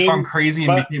 years, he's gone crazy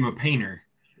and became a painter.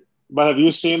 But have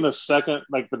you seen the second,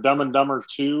 like the Dumb and Dumber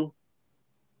 2?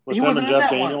 With him and Jeff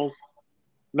Daniels?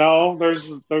 No, there's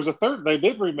a third. They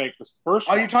did remake this first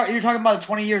one. You're talking about the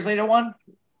 20 years later one?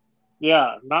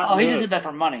 Yeah, not Oh, good. he just did that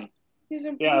for money.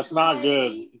 Yeah, it's not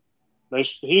good.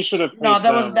 He should have. No,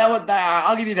 that was.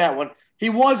 I'll give you that one. He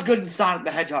was good in Sonic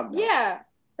the Hedgehog. Though. Yeah,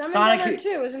 Sonic.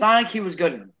 He was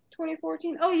good in.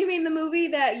 2014. Oh, you mean the movie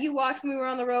that you watched when we were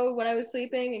on the road when I was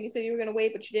sleeping, and you said you were gonna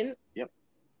wait, but you didn't? Yep.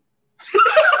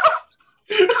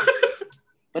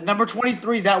 But number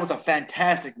 23, that was a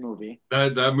fantastic movie.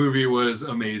 That movie was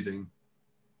amazing.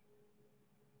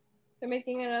 They're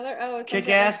making another. Oh,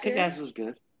 Kick-Ass. Kick-Ass was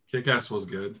good. Kick-Ass was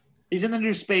good. He's in the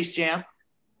new Space Jam.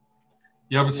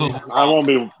 Yeah, but so I won't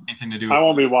be anything to do. I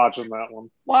won't be watching that one.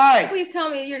 Why? Please tell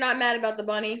me you're not mad about the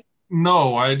bunny.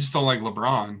 No, I just don't like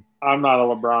LeBron. I'm not a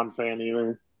LeBron fan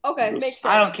either. Okay, makes sense.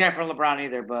 I don't care for LeBron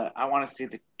either, but I want to see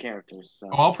the characters. So.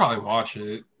 Oh, I'll probably watch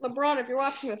it. LeBron, if you're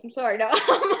watching this, I'm sorry. No.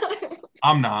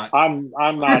 I'm not. I'm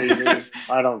not either.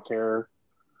 I don't care.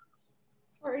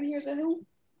 Norton Here's a Who?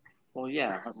 Well,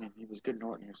 yeah. I mean, he was good in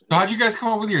Norton Here's a So how'd you guys come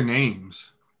up with your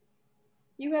names?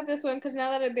 You have this one because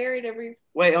now that I buried every.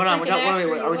 Wait, hold on. Wait,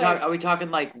 Are we talking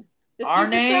like the our Superstar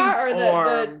names or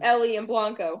the Ellie and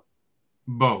Blanco?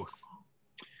 Both.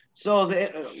 So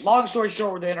the long story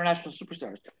short, we're the international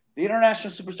superstars. The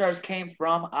international superstars came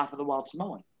from off of the Wild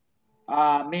Samoan.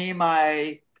 Me,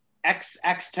 my ex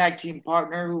tag team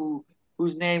partner,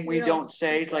 whose name we don't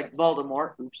say, it's like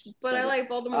Voldemort. Oops. But I like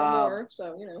Voldemort more,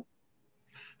 so you know.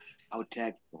 I would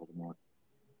tag Voldemort.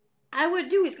 I would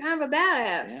do. He's kind of a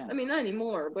badass. Yeah. I mean, not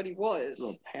anymore, but he was. A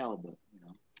little pale, but you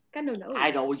know. Got no nose.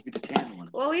 I'd always be the tan one.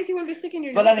 Well, at least he wouldn't be sticking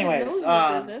your but nose. anyways, nose in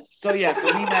his business. so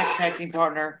me, my tag team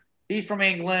partner. He's from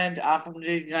England. I'm from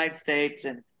the United States,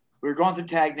 and we were going through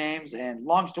tag names. And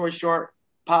long story short,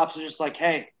 Pops was just like,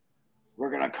 "Hey, we're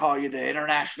gonna call you the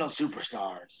International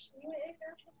Superstars,"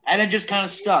 and it just kind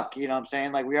of stuck. You know what I'm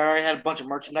saying? Like we already had a bunch of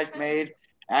merchandise made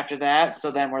after that,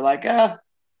 so then we're like,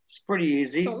 it's pretty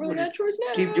easy. Don't really we'll have choice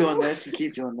now. keep doing this and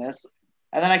keep doing this.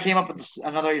 And then I came up with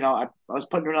another. You know, I was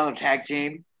put into another tag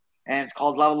team, and it's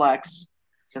called Level X.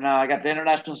 So now I got the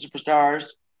International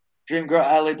Superstars, Dream Girl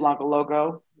Ellie, Blanco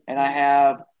Loco. And I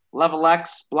have Level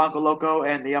X, Blanco Loco,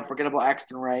 and the unforgettable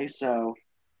Axton Ray. So,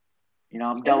 you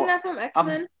know, Isn't that from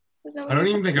X-Men? I don't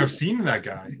even think I've seen that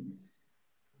guy.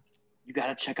 You got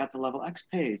to check out the Level X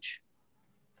page.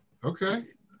 Okay.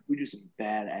 We do some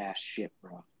badass shit,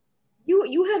 bro.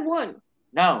 You had one.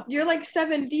 No. You're like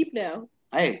 7 deep now.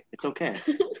 Hey, it's okay.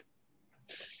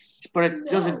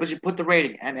 But you put the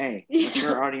rating NA,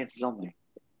 mature audiences only,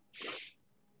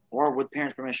 or with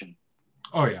parents' permission.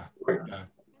 Oh yeah.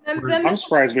 I'm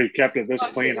surprised we kept it this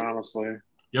clean, honestly.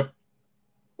 Yep.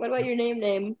 What about your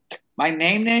name? My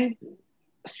name?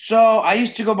 So I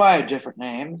used to go by a different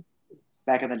name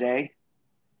back in the day.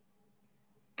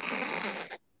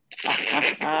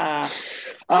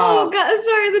 Oh God!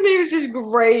 Sorry, the name is just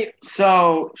great.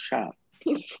 So shut up.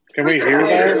 Can we hear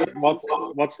that?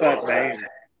 What's that name?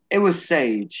 It was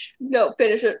Sage. No,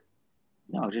 finish it.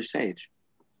 No, just Sage.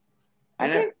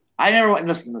 Okay. I never went.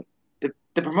 Listen,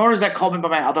 the promoters that called me by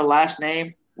my other last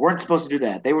name weren't supposed to do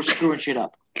that. They were screwing shit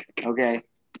up. Okay.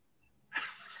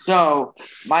 So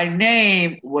my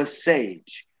name was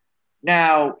Sage.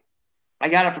 Now, I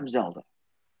got it from Zelda.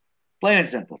 Plain and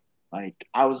simple. Like,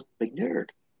 I was a big nerd.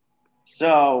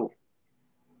 So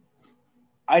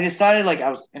I decided, like,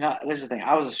 this is the thing.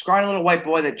 I was a scrawny little white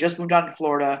boy that just moved out to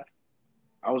Florida.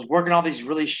 I was working all these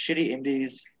really shitty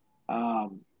indies,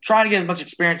 trying to get as much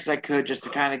experience as I could just to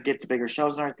kind of get the bigger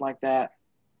shows and everything like that.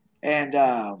 And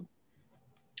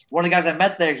one of the guys I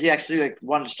met there, he actually like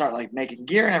wanted to start like making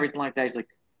gear and everything like that. He's like,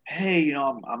 "Hey,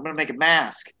 I'm gonna make a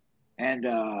mask," and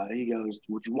he goes,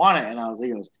 "Would you want it?" And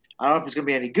he goes, "I don't know if it's gonna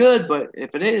be any good, but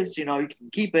if it is, you can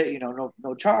keep it,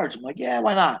 no charge." I'm like, "Yeah,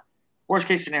 why not?" Worst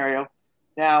case scenario.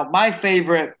 Now, my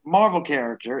favorite Marvel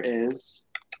character is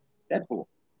Deadpool,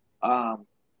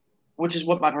 which is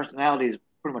what my personality is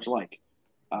pretty much like,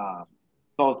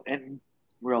 both in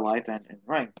real life and in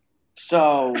ring.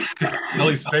 So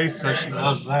Ellie's face says she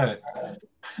loves that.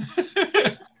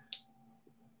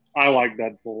 I like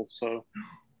Deadpool, so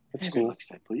that's everybody cool. likes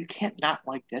Deadpool. You can't not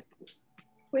like Deadpool.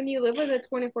 When you live with it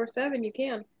 24/7, you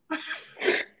can.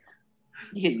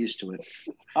 You get used to it.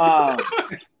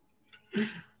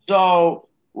 So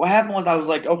what happened was I was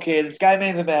like, okay, this guy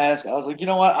made the mask. I was like, you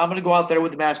know what? I'm gonna go out there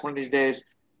with the mask one of these days.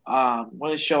 One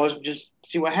of these shows, just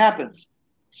see what happens.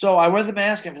 So I wear the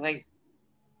mask and everything.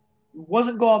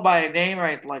 Wasn't going by a name or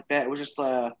anything like that. It was just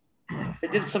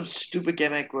it did some stupid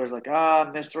gimmick where it's like,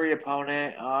 mystery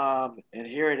opponent, and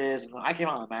here it is. And I came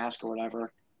out of the mask or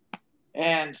whatever.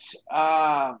 And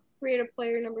Creative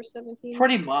player number 17.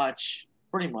 pretty much.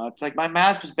 Like my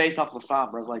mask was based off La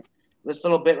Sombra. It's like this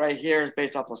little bit right here is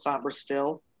based off La Sombra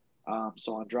still.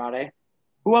 So Andrade,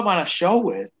 who I'm on a show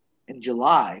with in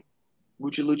July,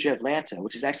 Mucha Lucha Atlanta,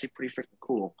 which is actually pretty freaking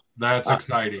cool. That's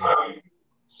exciting.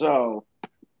 So,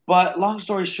 but long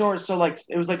story short, so like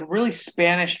it was like a really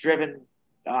Spanish driven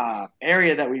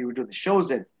area that we were doing the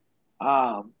shows in.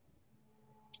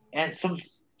 And some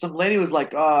lady was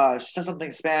like, she said something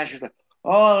in Spanish. She was like, "Oh,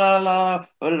 la la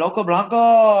la, loco blanco,"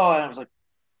 and I was like,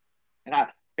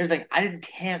 here's the thing, I didn't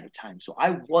tan at the time, so I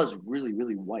was really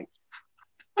really white,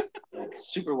 like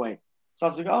super white. So I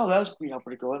was like, "Oh, that was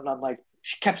pretty cool." And I'm like,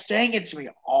 she kept saying it to me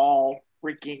all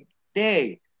freaking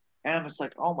day, and I'm just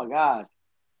like, "Oh my god."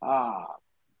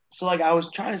 So like I was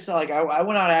trying to sell, like I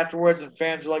went out afterwards, and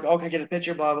fans were like, "Oh, can I get a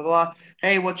picture?" Blah blah blah.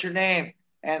 "Hey, what's your name?"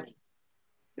 And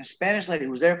the Spanish lady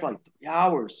was there for like 3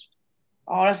 hours.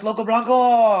 "Oh, that's Loco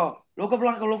Blanco, Loco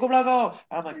Blanco, Loco Blanco."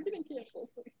 And I'm like,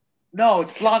 "No,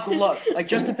 it's Blanco Loco." Like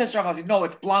just to piss her off, I was like, "No,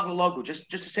 it's Blanco Loco,"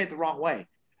 just to say it the wrong way.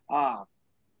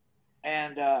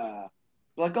 And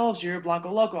like, "Oh, so you're Blanco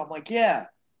Loco?" I'm like, "Yeah."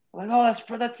 I'm like,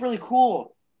 "Oh, that's really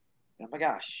cool." And I'm like,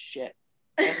 "Ah, shit."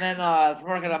 And then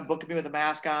I'm booking me with a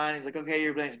mask on. He's like, "Okay,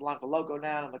 your name's Blanco Loco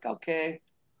now." And I'm like, "Okay."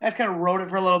 I just kind of wrote it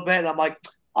for a little bit, and I'm like,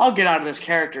 I'll get out of this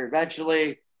character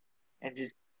eventually. And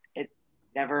just it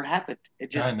never happened.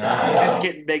 It just kept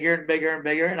getting bigger and bigger and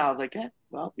bigger, and I was like, "Yeah,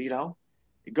 well, you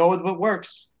go with what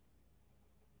works."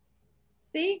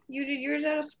 See, you did yours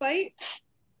out of spite,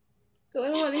 so I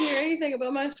don't want to hear anything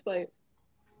about my spite.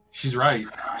 She's right.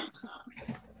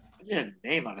 You did a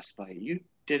name out of spite. You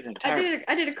did an entire.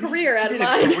 I did a career out of you did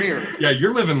mine. a career. Yeah,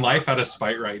 you're living life out of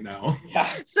spite right now. Yeah,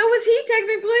 So was he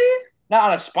technically, not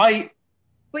out of spite.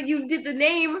 but you did the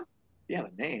name. Yeah,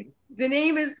 the name, The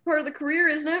name is part of the career,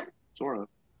 isn't it? sort of.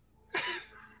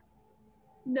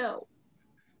 No.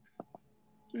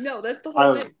 No, that's the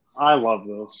whole name. I love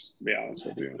this, to be honest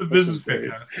with you. This is great.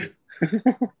 fantastic.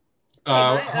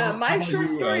 My short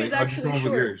story is actually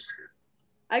short. Yours?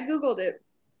 I Googled it.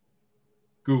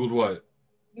 Googled what?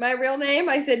 My real name,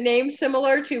 I said name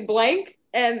similar to blank,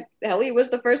 and Ellie was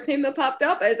the first name that popped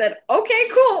up. I said, okay,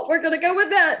 cool, we're going to go with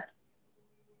that.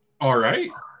 All right.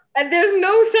 And there's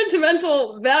no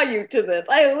sentimental value to this.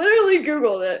 I literally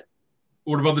Googled it.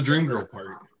 What about the Dream Girl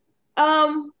part?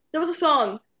 There was a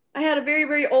song. I had a very,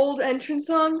 very old entrance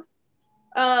song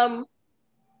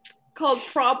called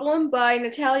Problem by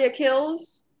Natalia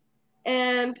Kills.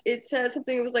 And it said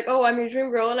something, it was like, "Oh, I'm your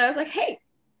dream girl." And I was like, hey,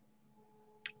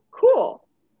 cool.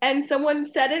 And someone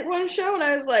said it one show, and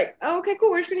I was like, oh, okay,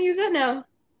 cool, we're just going to use that now.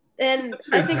 And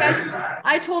I think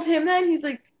I told him that, and he's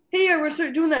like, hey, yeah, we're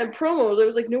start doing that in promos. I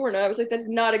was like, no, we're not. I was like, that's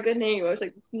not a good name. I was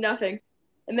like, it's nothing.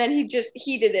 And then he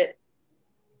did it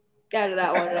out of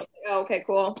that one. And I was like, oh, okay,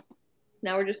 cool.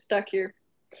 Now we're just stuck here.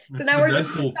 That's so now we're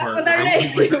just stuck with our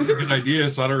name. Like, that's a good idea,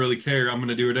 so I don't really care. I'm going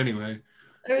to do it anyway.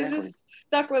 I was just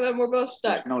stuck with him. We're both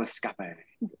stuck. There's no escape.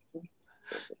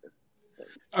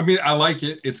 I mean, I like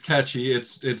it. It's catchy.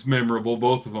 It's memorable.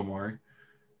 Both of them are.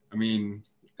 I mean,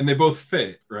 and they both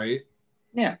fit, right?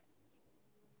 Yeah.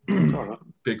 Sort of.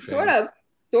 Big fan.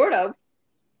 Sort of.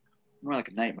 More like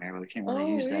a nightmare, but we can't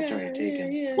really use that. It's already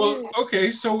taken. Well, okay,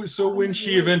 so when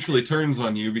she eventually turns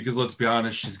on you, because let's be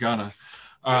honest, she's gonna.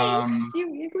 At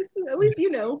least you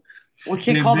know. We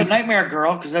can't call the Nightmare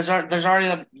Girl because there's already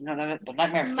the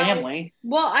Nightmare family.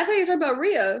 Well, I thought you were talking about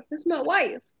Rhea. That's my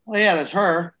wife. Well, yeah, there's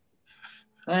her.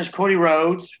 Then there's Cody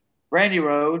Rhodes, Brandy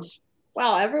Rhodes.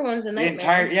 Wow, everyone's a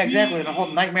nightmare. Exactly. The whole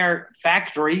Nightmare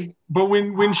factory. But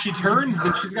when she turns,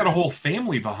 then she's got a whole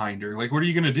family behind her. Like, what are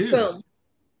you gonna do? Boom.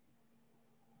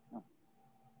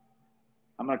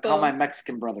 I'm gonna call my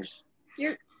Mexican brothers.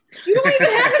 You don't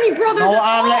even have any brothers. No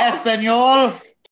habla español.